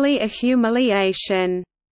politically a humiliation,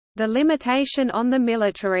 the limitation on the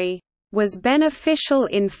military was beneficial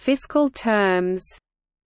in fiscal terms,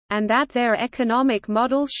 and that their economic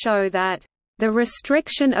models show that the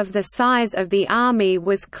restriction of the size of the army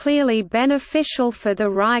was clearly beneficial for the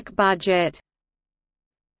Reich budget.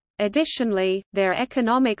 Additionally, their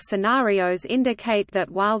economic scenarios indicate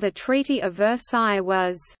that while the Treaty of Versailles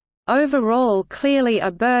was overall clearly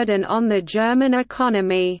a burden on the German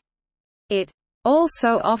economy, it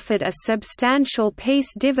also offered a substantial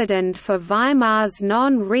peace dividend for Weimar's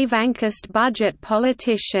non-revanchist budget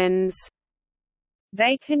politicians.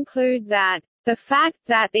 They conclude that the fact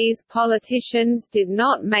that these politicians did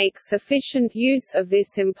not make sufficient use of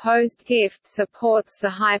this imposed gift supports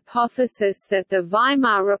the hypothesis that the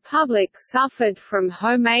Weimar Republic suffered from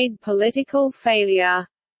homemade political failure.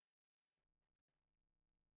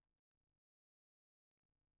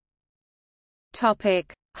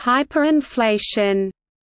 Hyperinflation.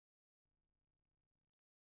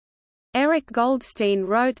 Eric Goldstein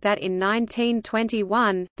wrote that in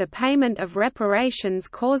 1921, the payment of reparations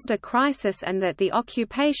caused a crisis and that the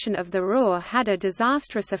occupation of the Ruhr had a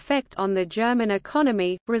disastrous effect on the German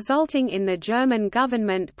economy, resulting in the German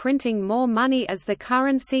government printing more money as the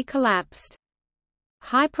currency collapsed.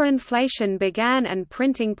 Hyperinflation began and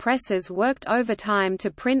printing presses worked overtime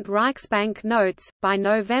to print Reichsbank notes. By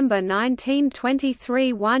November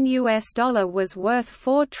 1923, $1 was worth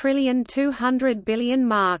 4,200 billion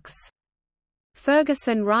marks.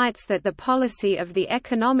 Ferguson writes that the policy of the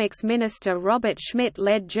economics minister Robert Schmidt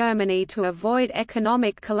led Germany to avoid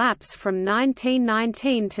economic collapse from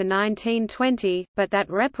 1919 to 1920, but that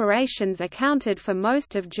reparations accounted for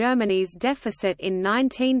most of Germany's deficit in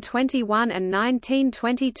 1921 and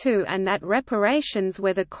 1922 and that reparations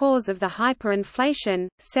were the cause of the hyperinflation.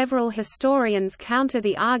 Several historians counter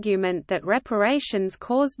the argument that reparations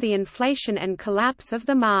caused the inflation and collapse of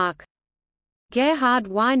the mark. Gerhard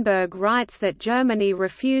Weinberg writes that Germany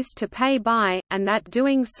refused to pay by, and that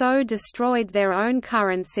doing so destroyed their own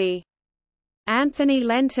currency. Anthony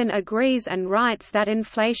Lenton agrees and writes that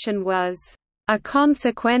inflation was a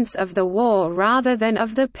consequence of the war rather than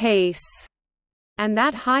of the peace, and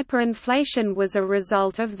that hyperinflation was a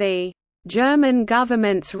result of the German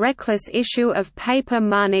government's reckless issue of paper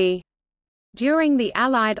money during the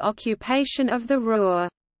Allied occupation of the Ruhr.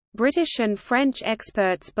 British and French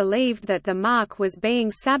experts believed that the mark was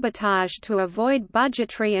being sabotaged to avoid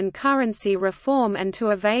budgetary and currency reform and to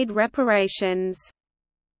evade reparations.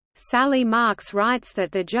 Sally Marks writes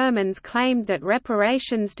that the Germans claimed that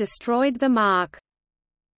reparations destroyed the mark.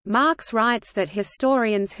 Marx writes that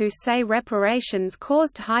historians who say reparations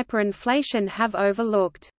caused hyperinflation have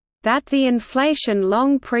overlooked that the inflation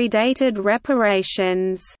long predated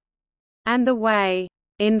reparations, and the way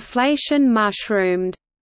inflation mushroomed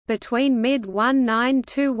between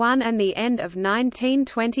mid-1921 and the end of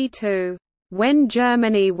 1922, when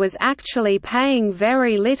Germany was actually paying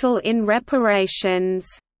very little in reparations,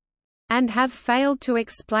 and have failed to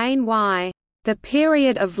explain why. The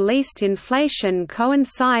period of least inflation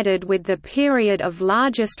coincided with the period of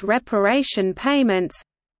largest reparation payments,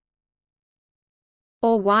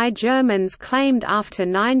 or why Germans claimed after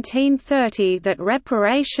 1930 that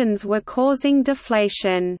reparations were causing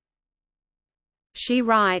deflation. She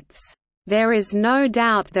writes, "There is no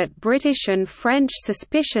doubt that British and French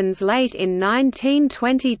suspicions late in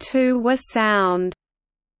 1922 were sound."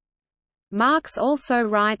 Marx also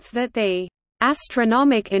writes that the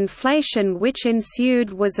astronomic inflation which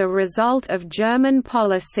ensued was a result of German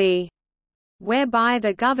policy, whereby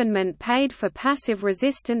the government paid for passive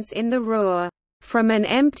resistance in the Ruhr from an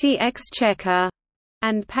empty exchequer,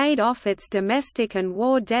 and paid off its domestic and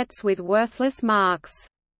war debts with worthless marks.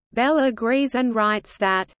 Bell agrees and writes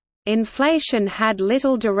that inflation had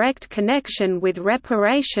little direct connection with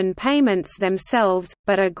reparation payments themselves,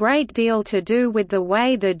 but a great deal to do with the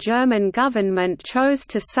way the German government chose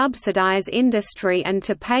to subsidize industry and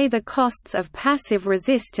to pay the costs of passive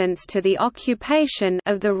resistance to the occupation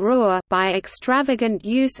of the Ruhr by extravagant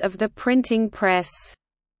use of the printing press.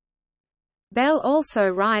 Bell also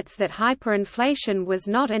writes that hyperinflation was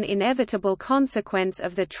not an inevitable consequence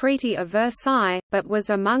of the Treaty of Versailles, but was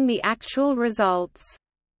among the actual results.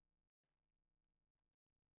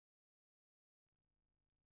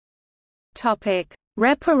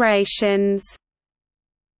 Reparations.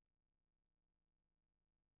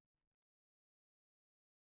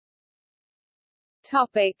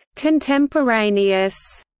 Contemporaneous.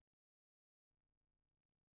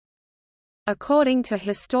 According to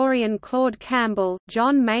historian Claude Campbell,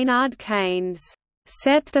 John Maynard Keynes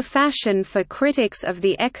set the fashion for critics of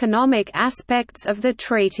the economic aspects of the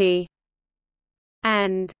treaty,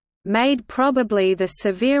 and made probably the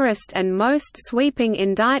severest and most sweeping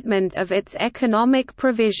indictment of its economic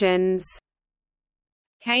provisions.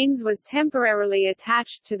 Keynes was temporarily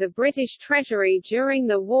attached to the British Treasury during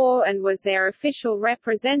the war and was their official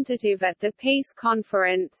representative at the peace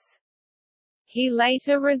conference. He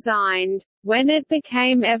later resigned. When it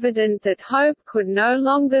became evident that hope could no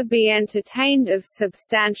longer be entertained of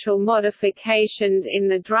substantial modifications in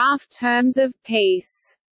the draft terms of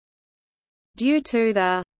peace, due to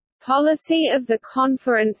the policy of the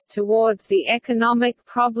conference towards the economic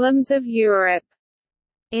problems of Europe.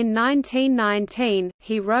 In 1919,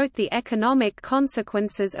 he wrote The Economic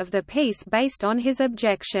Consequences of the Peace based on his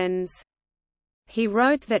objections. He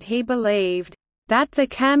wrote that he believed that the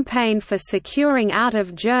campaign for securing out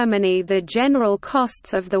of Germany the general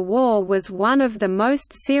costs of the war was one of the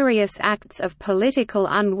most serious acts of political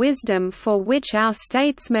unwisdom for which our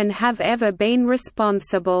statesmen have ever been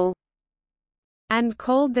responsible, and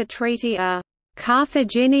called the treaty a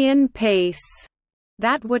Carthaginian peace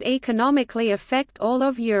that would economically affect all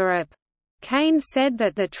of Europe. Keynes said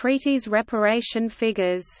that the treaty's reparation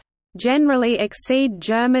figures generally exceed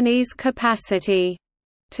Germany's capacity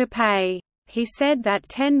to pay. He said that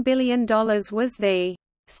 $10 billion was the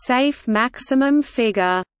safe maximum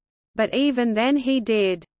figure, but even then he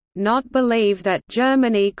did not believe that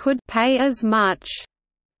Germany could pay as much.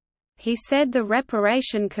 He said the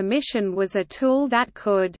Reparation Commission was a tool that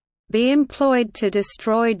could be employed to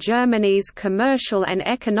destroy Germany's commercial and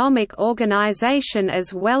economic organization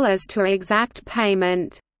as well as to exact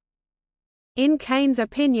payment. In Keynes'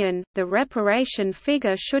 opinion, the reparation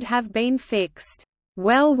figure should have been fixed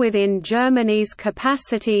well within Germany's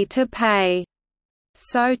capacity to pay,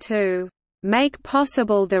 so to make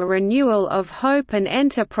possible the renewal of hope and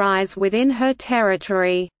enterprise within her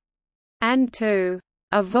territory, and to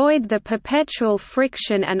avoid the perpetual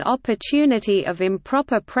friction and opportunity of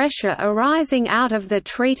improper pressure arising out of the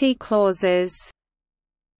treaty clauses.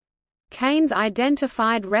 Keynes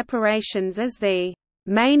identified reparations as the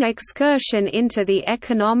main excursion into the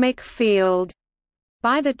economic field,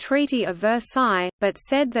 by the Treaty of Versailles, but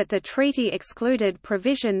said that the treaty excluded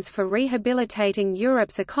provisions for rehabilitating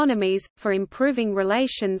Europe's economies, for improving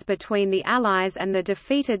relations between the Allies and the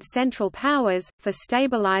defeated Central Powers, for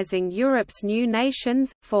stabilizing Europe's new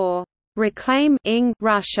nations, for reclaiming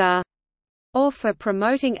Russia, or for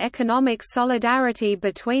promoting economic solidarity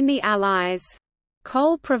between the Allies.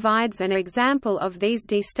 Kohl provides an example of these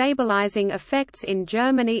destabilizing effects in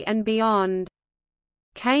Germany and beyond.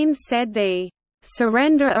 Keynes said the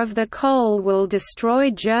surrender of the coal will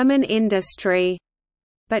destroy German industry,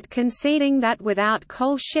 but conceding that without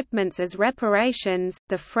coal shipments as reparations,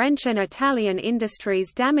 the French and Italian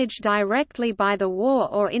industries damaged directly by the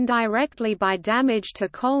war or indirectly by damage to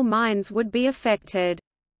coal mines would be affected.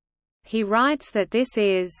 He writes that this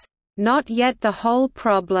is not yet the whole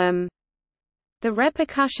problem. The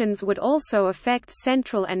repercussions would also affect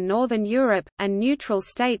Central and Northern Europe, and neutral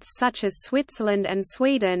states such as Switzerland and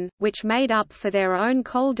Sweden, which made up for their own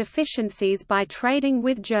coal deficiencies by trading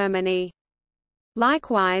with Germany.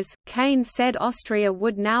 Likewise, Keynes said Austria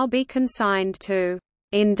would now be consigned to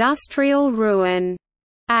industrial ruin,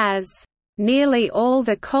 as nearly all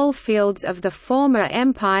the coalfields of the former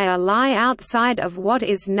empire lie outside of what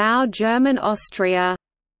is now German Austria.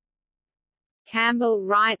 Campbell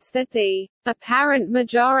writes that the apparent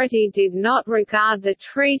majority did not regard the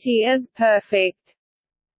treaty as perfect.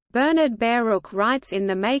 Bernard Baruch writes in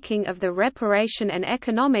The Making of the Reparation and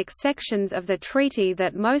Economic sections of the treaty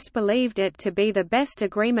that most believed it to be the best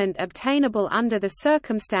agreement obtainable under the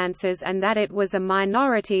circumstances and that it was a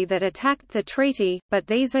minority that attacked the treaty, but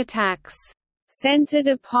these attacks centered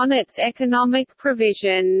upon its economic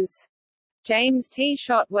provisions. James T.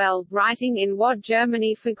 Shotwell, writing in What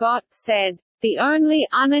Germany Forgot, said, "The only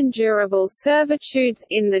unendurable servitudes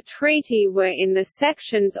in the treaty were in the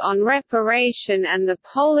sections on reparation and the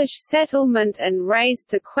Polish settlement, and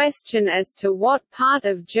raised the question as to what part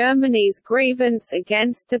of Germany's grievance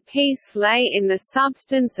against the peace lay in the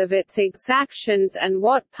substance of its exactions and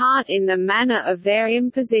what part in the manner of their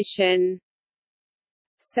imposition."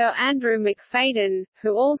 Sir Andrew Macfadyen,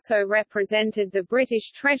 who also represented the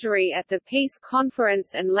British Treasury at the Peace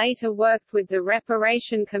Conference and later worked with the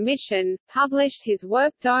Reparation Commission, published his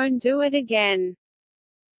work Don't Do It Again.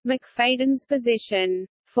 Macfadyen's position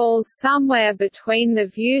falls somewhere between the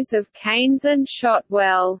views of Keynes and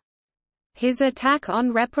Shotwell. His attack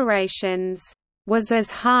on reparations was as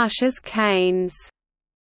harsh as Keynes,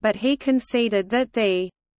 but he conceded that the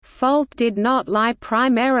fault did not lie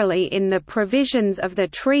primarily in the provisions of the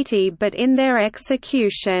treaty but in their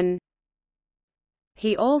execution.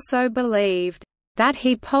 He also believed that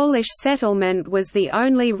the Polish settlement was the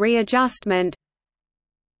only readjustment,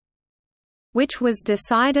 which was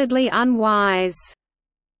decidedly unwise.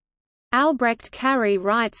 Albrecht Carey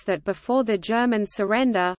writes that before the German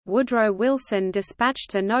surrender, Woodrow Wilson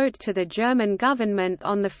dispatched a note to the German government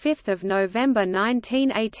on 5 November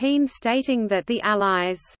 1918 stating that the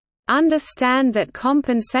Allies understand that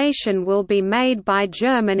compensation will be made by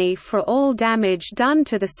Germany for all damage done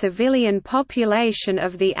to the civilian population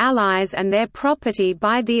of the Allies and their property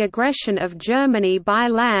by the aggression of Germany by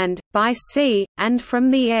land, by sea, and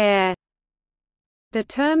from the air, the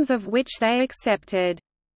terms of which they accepted.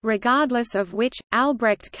 Regardless of which,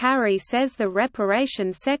 Albrecht Carey says the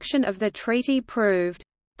reparation section of the treaty proved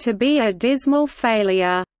to be a dismal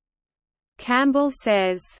failure. Campbell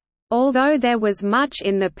says, "Although there was much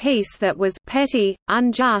in the peace that was petty,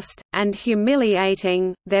 unjust, and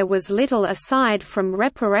humiliating, there was little aside from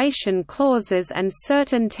reparation clauses and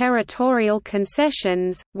certain territorial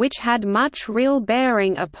concessions, which had much real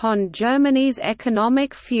bearing upon Germany's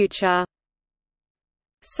economic future."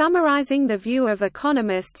 Summarizing the view of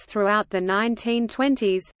economists throughout the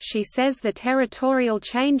 1920s, she says the territorial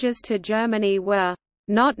changes to Germany were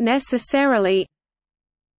not necessarily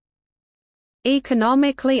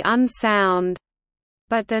economically unsound,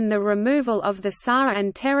 but then the removal of the Saar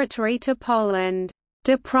territory to Poland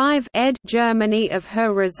deprive Germany of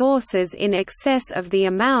her resources in excess of the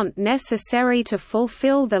amount necessary to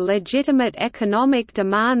fulfill the legitimate economic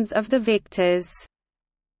demands of the victors,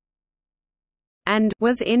 and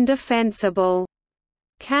was indefensible.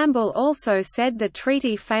 Campbell also said the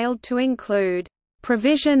treaty failed to include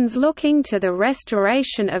provisions looking to the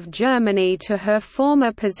restoration of Germany to her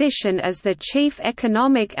former position as the chief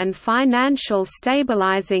economic and financial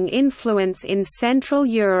stabilizing influence in Central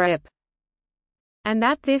Europe, and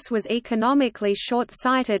that this was economically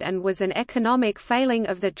short-sighted and was an economic failing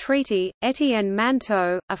of the treaty. Étienne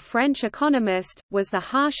Manteau, a French economist, was the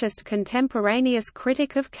harshest contemporaneous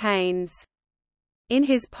critic of Keynes. In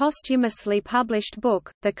his posthumously published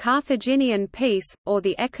book, The Carthaginian Peace, or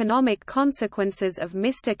The Economic Consequences of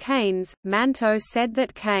Mr. Keynes, Manto said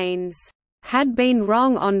that Keynes had been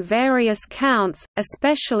wrong on various counts,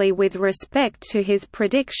 especially with respect to his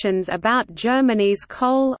predictions about Germany's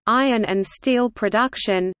coal, iron and steel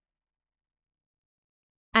production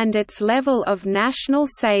and its level of national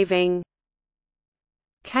saving.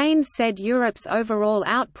 Keynes said Europe's overall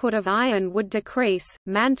output of iron would decrease,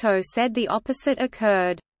 Manto said the opposite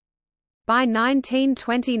occurred. By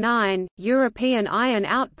 1929, European iron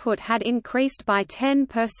output had increased by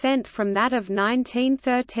 10% from that of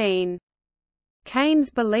 1913. Keynes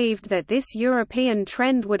believed that this European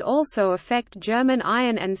trend would also affect German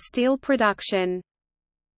iron and steel production.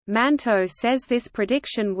 Manto says this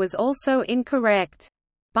prediction was also incorrect.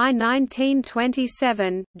 By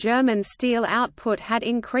 1927, German steel output had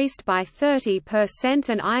increased by 30%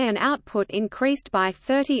 and iron output increased by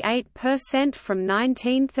 38% from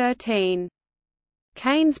 1913.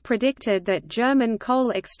 Keynes predicted that German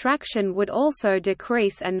coal extraction would also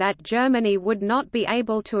decrease and that Germany would not be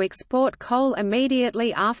able to export coal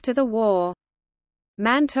immediately after the war.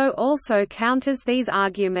 Manto also counters these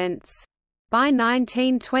arguments. By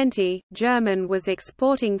 1920, Germany was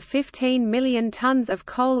exporting 15 million tons of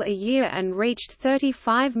coal a year and reached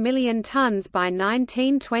 35 million tons by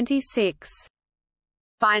 1926.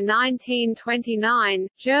 By 1929,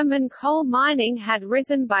 German coal mining had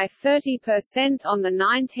risen by 30% on the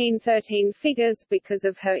 1913 figures because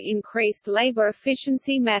of her increased labor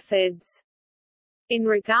efficiency methods. In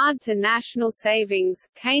regard to national savings,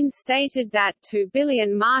 Keynes stated that 2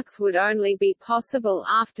 billion marks would only be possible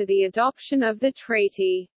after the adoption of the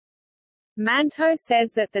treaty. Manto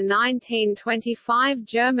says that the 1925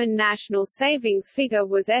 German national savings figure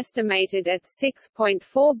was estimated at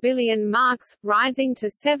 6.4 billion marks, rising to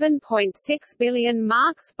 7.6 billion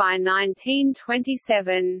marks by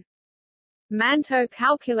 1927. Manto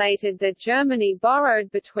calculated that Germany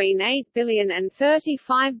borrowed between 8 billion and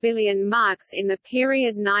 35 billion marks in the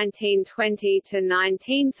period 1920 to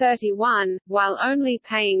 1931, while only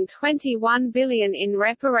paying 21 billion in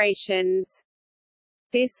reparations.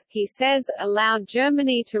 This, he says, allowed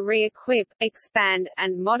Germany to re-equip, expand,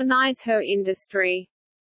 and modernize her industry.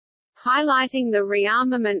 Highlighting the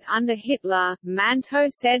rearmament under Hitler, Manto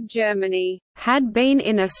said Germany had been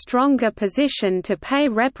in a stronger position to pay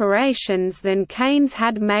reparations than Keynes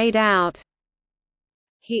had made out.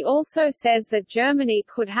 He also says that Germany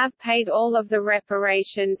could have paid all of the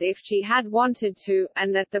reparations if she had wanted to,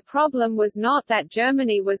 and that the problem was not that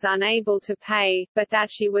Germany was unable to pay, but that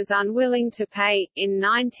she was unwilling to pay. In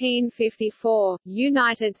 1954,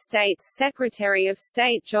 United States Secretary of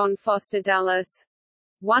State John Foster Dulles,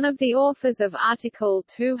 one of the authors of Article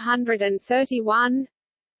 231,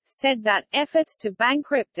 said that efforts to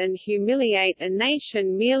bankrupt and humiliate a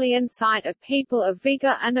nation merely incite a people of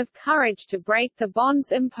vigor and of courage to break the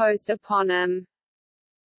bonds imposed upon them.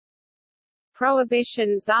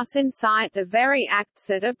 Prohibitions thus incite the very acts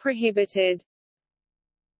that are prohibited.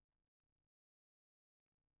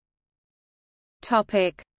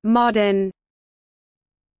 Modern.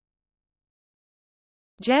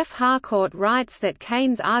 Jeff Harcourt writes that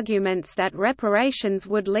Keynes' arguments that reparations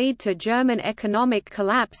would lead to German economic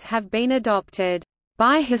collapse have been adopted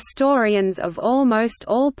by historians of almost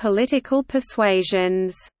all political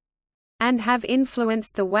persuasions, and have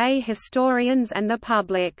influenced the way historians and the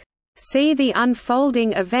public see the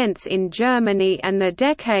unfolding events in Germany and the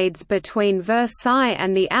decades between Versailles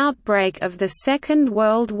and the outbreak of the Second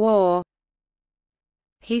World War.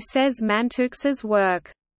 He says Manto's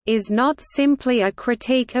work is not simply a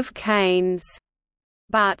critique of Keynes,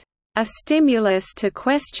 but a stimulus to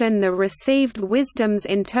question the received wisdom's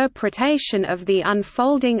interpretation of the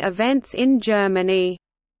unfolding events in Germany.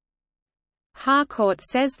 Harcourt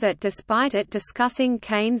says that despite it discussing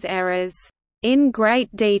Keynes' errors in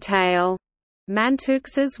great detail,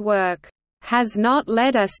 Manto's work has not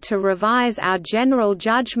led us to revise our general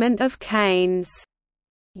judgment of Keynes.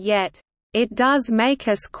 Yet, it does make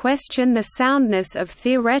us question the soundness of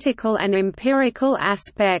theoretical and empirical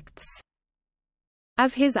aspects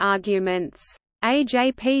of his arguments. A.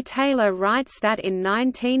 J. P. Taylor writes that in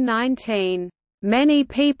 1919, many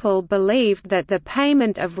people believed that the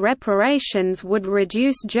payment of reparations would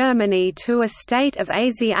reduce Germany to a state of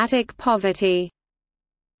Asiatic poverty,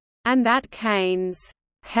 and that Keynes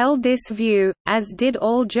held this view, as did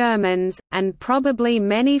all Germans, and probably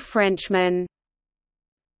many Frenchmen.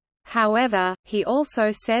 However, he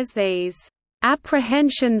also says these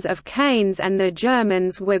apprehensions of Keynes and the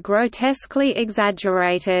Germans were grotesquely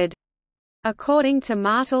exaggerated. According to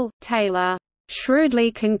Martel, Taylor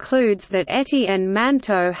shrewdly concludes that Etienne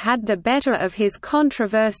Manteau had the better of his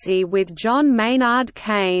controversy with John Maynard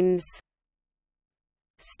Keynes.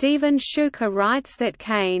 Stephen Schuker writes that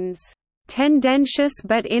Keynes' tendentious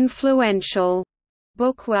but influential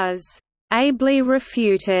book was ably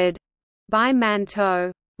refuted by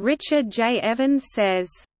Manteau. Richard J. Evans says,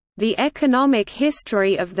 "The economic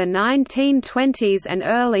history of the 1920s and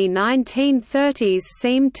early 1930s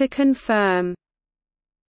seemed to confirm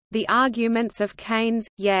the arguments of Keynes,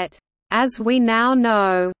 yet, as we now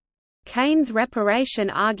know, Keynes' reparation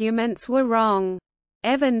arguments were wrong."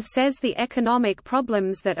 Evans says the economic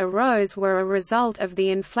problems that arose were a result of the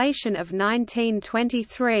inflation of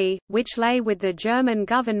 1923, which lay with the German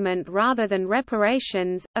government rather than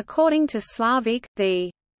reparations. According to Slavik,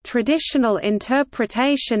 the traditional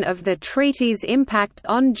interpretation of the treaty's impact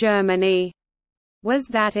on Germany was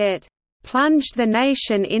that it plunged the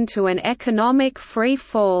nation into an economic free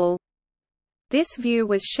fall. This view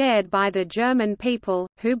was shared by the German people,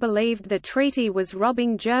 who believed the treaty was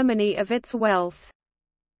robbing Germany of its wealth.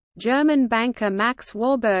 German banker Max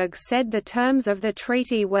Warburg said the terms of the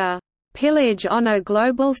treaty were pillage on a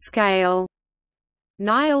global scale.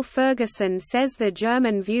 Niall Ferguson says the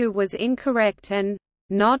German view was incorrect and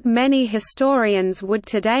not many historians would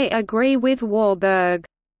today agree with Warburg.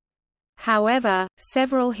 However,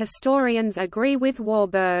 several historians agree with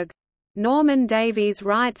Warburg. Norman Davies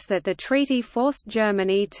writes that the treaty forced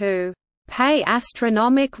Germany to pay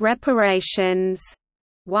astronomic reparations,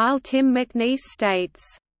 while Tim McNeice states,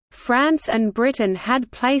 France and Britain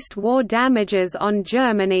had placed war damages on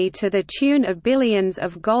Germany to the tune of billions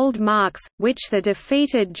of gold marks, which the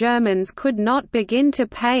defeated Germans could not begin to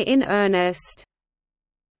pay in earnest.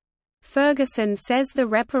 Ferguson says the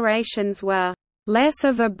reparations were less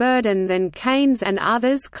of a burden than Keynes and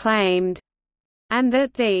others claimed, and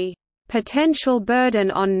that the potential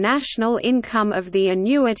burden on national income of the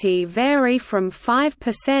annuity vary from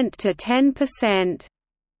 5% to 10%.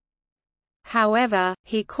 However,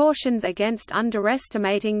 he cautions against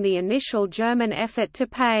underestimating the initial German effort to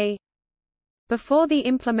pay. Before the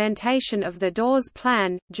implementation of the Dawes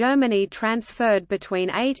Plan, Germany transferred between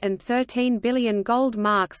 8 and 13 billion gold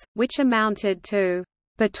marks, which amounted to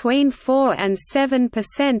between 4 and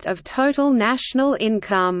 7% of total national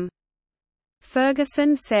income.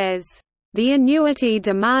 Ferguson says, "The annuity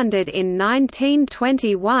demanded in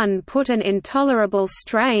 1921 put an intolerable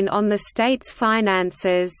strain on the state's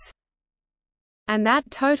finances," and that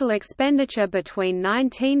total expenditure between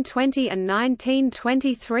 1920 and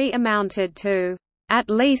 1923 amounted to at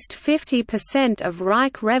least 50% of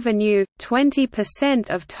Reich revenue, 20%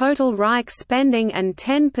 of total Reich spending and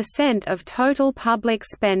 10% of total public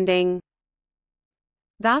spending.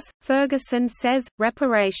 Thus, Ferguson says,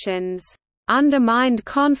 reparations undermined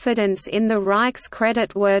confidence in the Reich's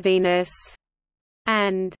creditworthiness,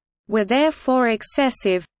 and were therefore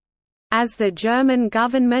excessive, as the German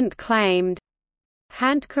government claimed.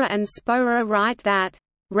 Handke and Sporer write that,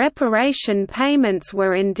 "Reparation payments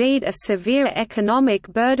were indeed a severe economic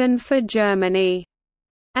burden for Germany,"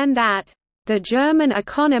 and that, "The German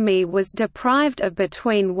economy was deprived of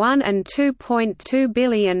between 1 and 2.2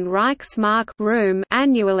 billion Reichsmark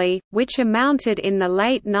annually, which amounted in the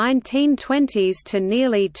late 1920s to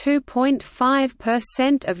nearly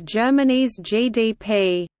 2.5% of Germany's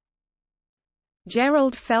GDP."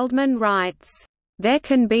 Gerald Feldman writes, "There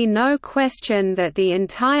can be no question that the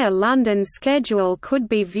entire London schedule could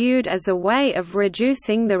be viewed as a way of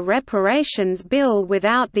reducing the reparations bill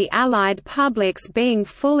without the Allied publics being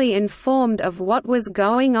fully informed of what was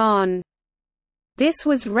going on. This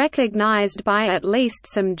was recognized by at least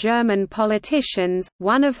some German politicians,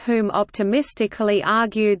 one of whom optimistically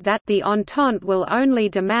argued that the Entente will only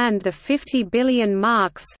demand the 50 billion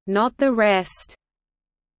marks, not the rest.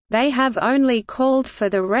 They have only called for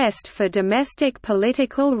the rest for domestic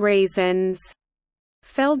political reasons."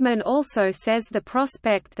 Feldman also says the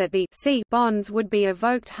prospect that the bonds would be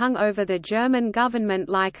evoked hung over the German government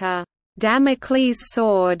like a Damocles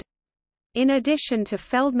sword. In addition to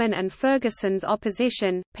Feldman and Ferguson's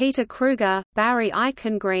opposition, Peter Kruger, Barry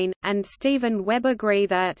Eichengreen, and Stephen Webb agree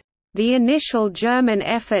that the initial German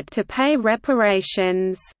effort to pay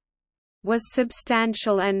reparations was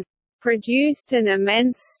substantial and produced an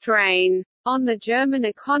immense strain on the German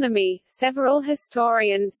economy. Several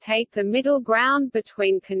historians take the middle ground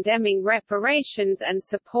between condemning reparations and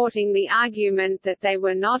supporting the argument that they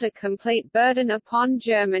were not a complete burden upon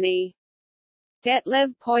Germany.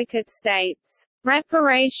 Detlev Peukert states,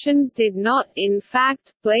 "Reparations did not, in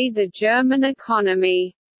fact, bleed the German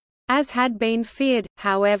economy, as had been feared.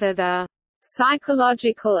 However, the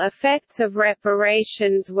Psychological effects of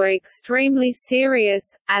reparations were extremely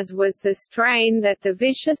serious, as was the strain that the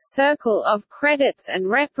vicious circle of credits and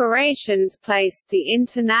reparations placed the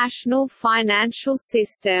international financial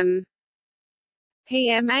system.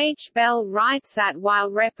 PMH Bell writes that while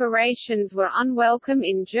reparations were unwelcome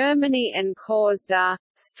in Germany and caused a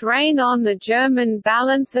strain on the German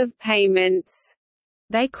balance of payments,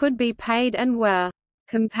 they could be paid and were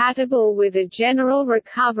compatible with a general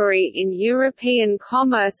recovery in European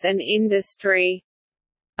commerce and industry.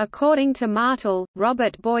 According to Martel,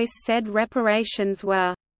 Robert Boyce said reparations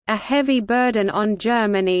were a heavy burden on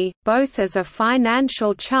Germany, both as a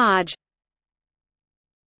financial charge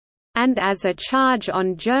and as a charge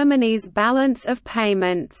on Germany's balance of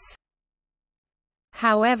payments.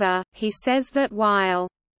 However, he says that while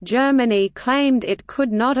Germany claimed it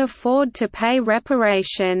could not afford to pay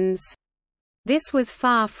reparations, this was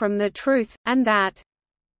far from the truth, and that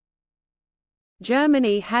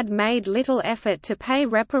Germany had made little effort to pay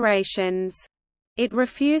reparations. It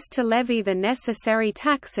refused to levy the necessary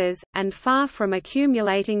taxes, and far from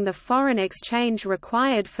accumulating the foreign exchange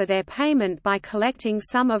required for their payment by collecting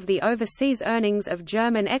some of the overseas earnings of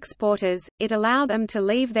German exporters, it allowed them to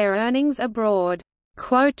leave their earnings abroad.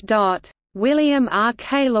 William R.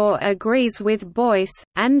 Kaylor agrees with Boyce,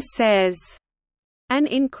 and says, an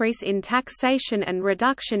increase in taxation and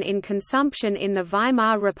reduction in consumption in the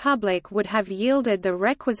Weimar Republic would have yielded the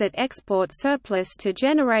requisite export surplus to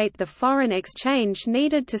generate the foreign exchange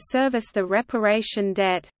needed to service the reparation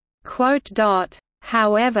debt.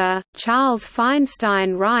 However, Charles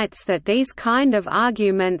Feinstein writes that these kind of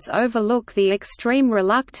arguments overlook the extreme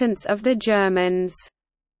reluctance of the Germans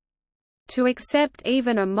to accept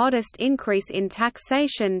even a modest increase in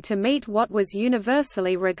taxation to meet what was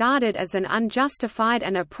universally regarded as an unjustified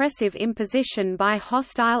and oppressive imposition by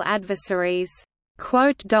hostile adversaries.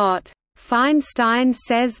 Feinstein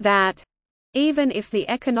says that, even if the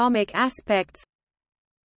economic aspects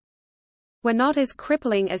were not as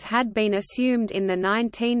crippling as had been assumed in the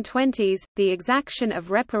 1920s, the exaction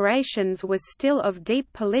of reparations was still of deep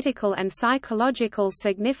political and psychological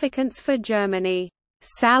significance for Germany.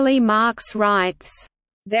 Sally Marks writes,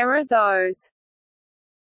 there are those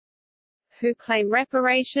who claim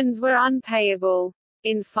reparations were unpayable.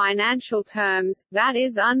 In financial terms, that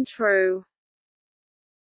is untrue.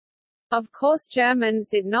 Of course Germans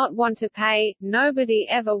did not want to pay, nobody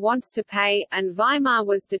ever wants to pay, and Weimar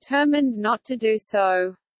was determined not to do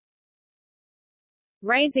so.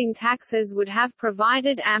 Raising taxes would have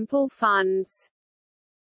provided ample funds.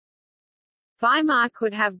 Weimar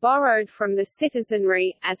could have borrowed from the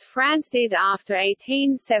citizenry, as France did after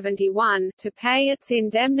 1871, to pay its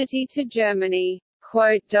indemnity to Germany.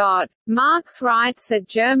 Marx writes that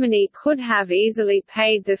Germany could have easily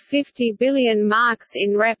paid the 50 billion marks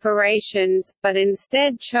in reparations, but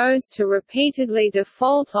instead chose to repeatedly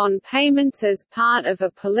default on payments as part of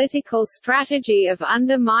a political strategy of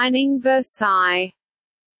undermining Versailles.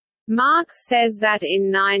 Marx says that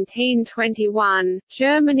in 1921,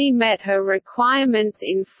 Germany met her requirements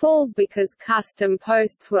in full because custom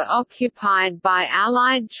posts were occupied by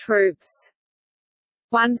Allied troops.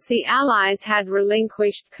 Once the Allies had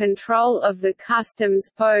relinquished control of the customs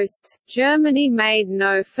posts, Germany made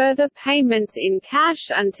no further payments in cash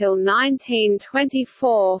until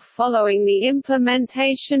 1924 following the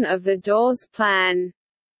implementation of the Dawes Plan.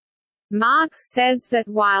 Marx says that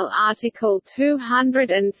while Article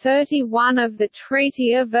 231 of the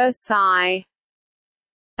Treaty of Versailles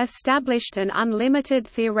established an unlimited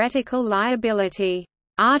theoretical liability,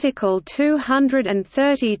 Article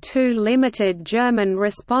 232 limited German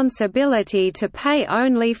responsibility to pay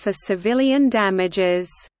only for civilian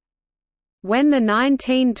damages. When the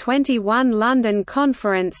 1921 London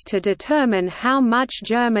Conference to determine how much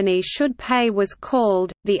Germany should pay was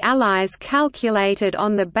called, the Allies calculated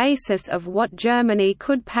on the basis of what Germany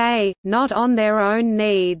could pay, not on their own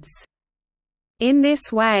needs. In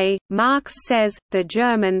this way, Marx says, the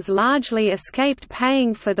Germans largely escaped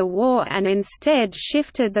paying for the war and instead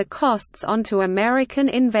shifted the costs onto American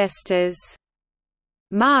investors.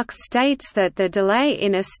 Marx states that the delay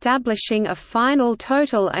in establishing a final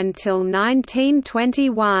total until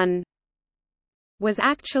 1921 was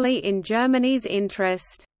actually in Germany's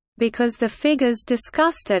interest, because the figures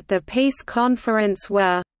discussed at the peace conference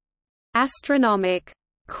were astronomical.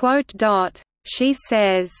 She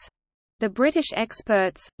says, the British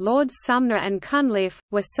experts, Lords Sumner and Cunliffe,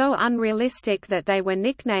 were so unrealistic that they were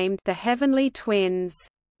nicknamed the Heavenly Twins.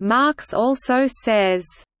 Marx also says,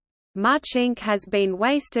 much ink has been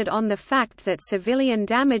wasted on the fact that civilian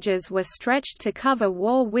damages were stretched to cover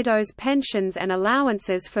war widows' pensions and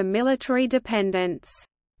allowances for military dependents.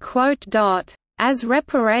 As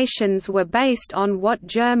reparations were based on what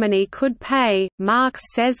Germany could pay, Marx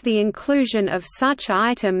says the inclusion of such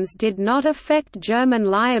items did not affect German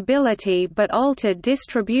liability but altered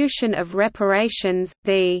distribution of reparations.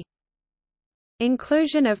 The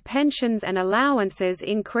inclusion of pensions and allowances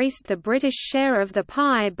increased the British share of the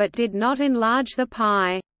pie but did not enlarge the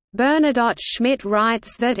pie. Bernadotte Schmidt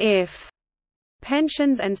writes that if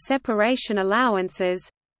pensions and separation allowances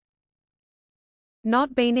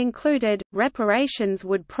not been included, reparations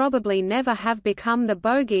would probably never have become the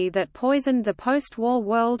bogey that poisoned the post-war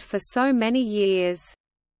world for so many years.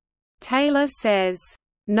 Taylor says,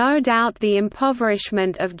 "No doubt the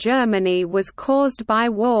impoverishment of Germany was caused by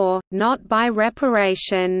war, not by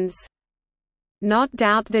reparations. Not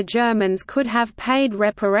doubt the Germans could have paid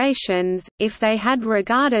reparations, if they had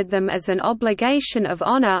regarded them as an obligation of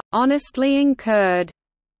honor, honestly incurred."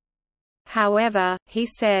 However, he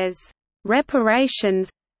says,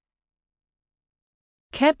 reparations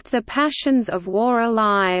kept the passions of war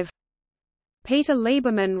alive. Peter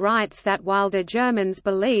Lieberman writes that while the Germans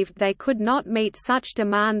believed they could not meet such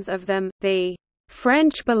demands of them, the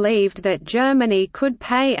French believed that Germany could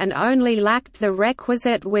pay and only lacked the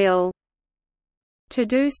requisite will to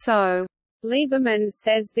do so. Lieberman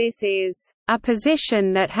says this is a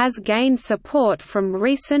position that has gained support from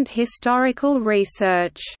recent historical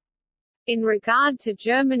research. In regard to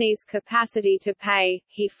Germany's capacity to pay,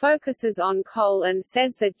 he focuses on coal and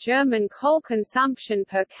says that German coal consumption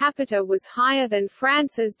per capita was higher than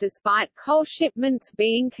France's despite coal shipments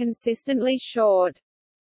being consistently short.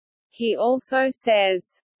 He also says,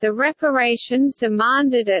 "The reparations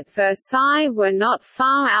demanded at Versailles were not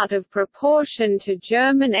far out of proportion to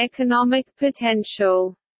German economic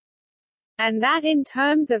potential," and that in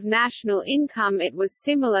terms of national income it was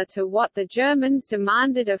similar to what the Germans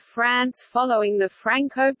demanded of France following the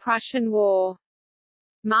Franco-Prussian War.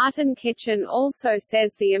 Martin Kitchen also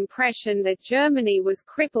says the impression that Germany was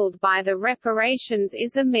crippled by the reparations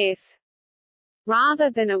is a myth. Rather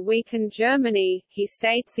than a weakened Germany, he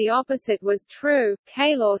states the opposite was true.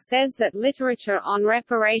 Kaylor says that literature on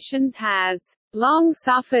reparations has long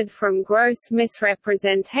suffered from gross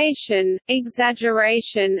misrepresentation,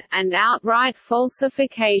 exaggeration, and outright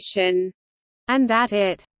falsification, and that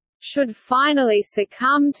it should finally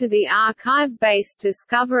succumb to the archive-based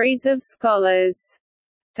discoveries of scholars.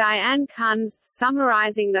 Diane Kunz,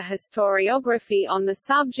 summarizing the historiography on the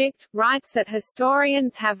subject, writes that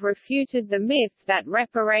historians have refuted the myth that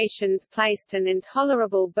reparations placed an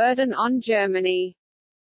intolerable burden on Germany.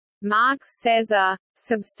 Marx says a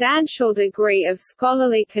substantial degree of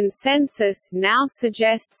scholarly consensus now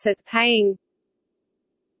suggests that paying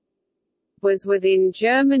was within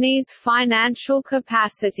Germany's financial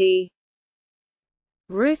capacity.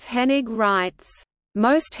 Ruth Hennig writes,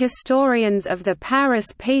 "Most historians of the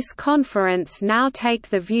Paris Peace Conference now take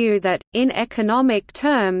the view that, in economic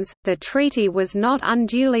terms, the treaty was not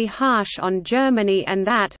unduly harsh on Germany and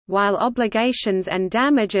that, while obligations and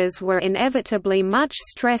damages were inevitably much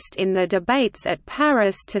stressed in the debates at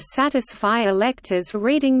Paris to satisfy electors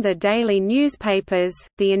reading the daily newspapers,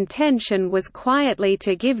 the intention was quietly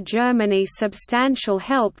to give Germany substantial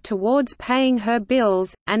help towards paying her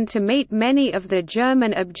bills, and to meet many of the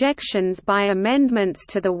German objections by amendments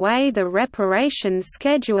to the way the reparations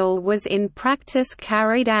schedule was in practice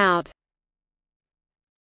carried out."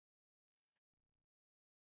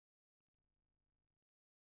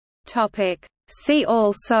 See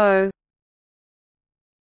also: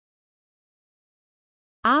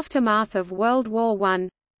 Aftermath of World War I,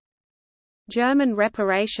 German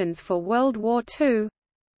reparations for World War II,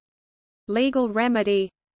 Legal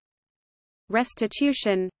remedy,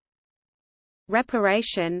 Restitution,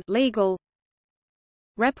 Reparation legal,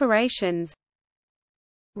 Reparations,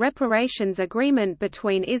 Reparations agreement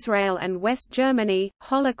between Israel and West Germany,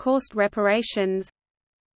 Holocaust reparations,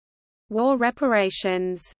 War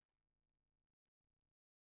reparations.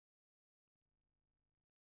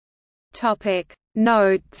 Topic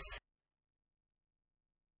Notes.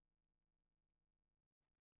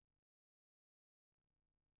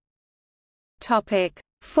 Topic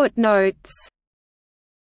Footnotes.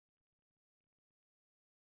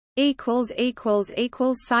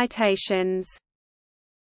 Citations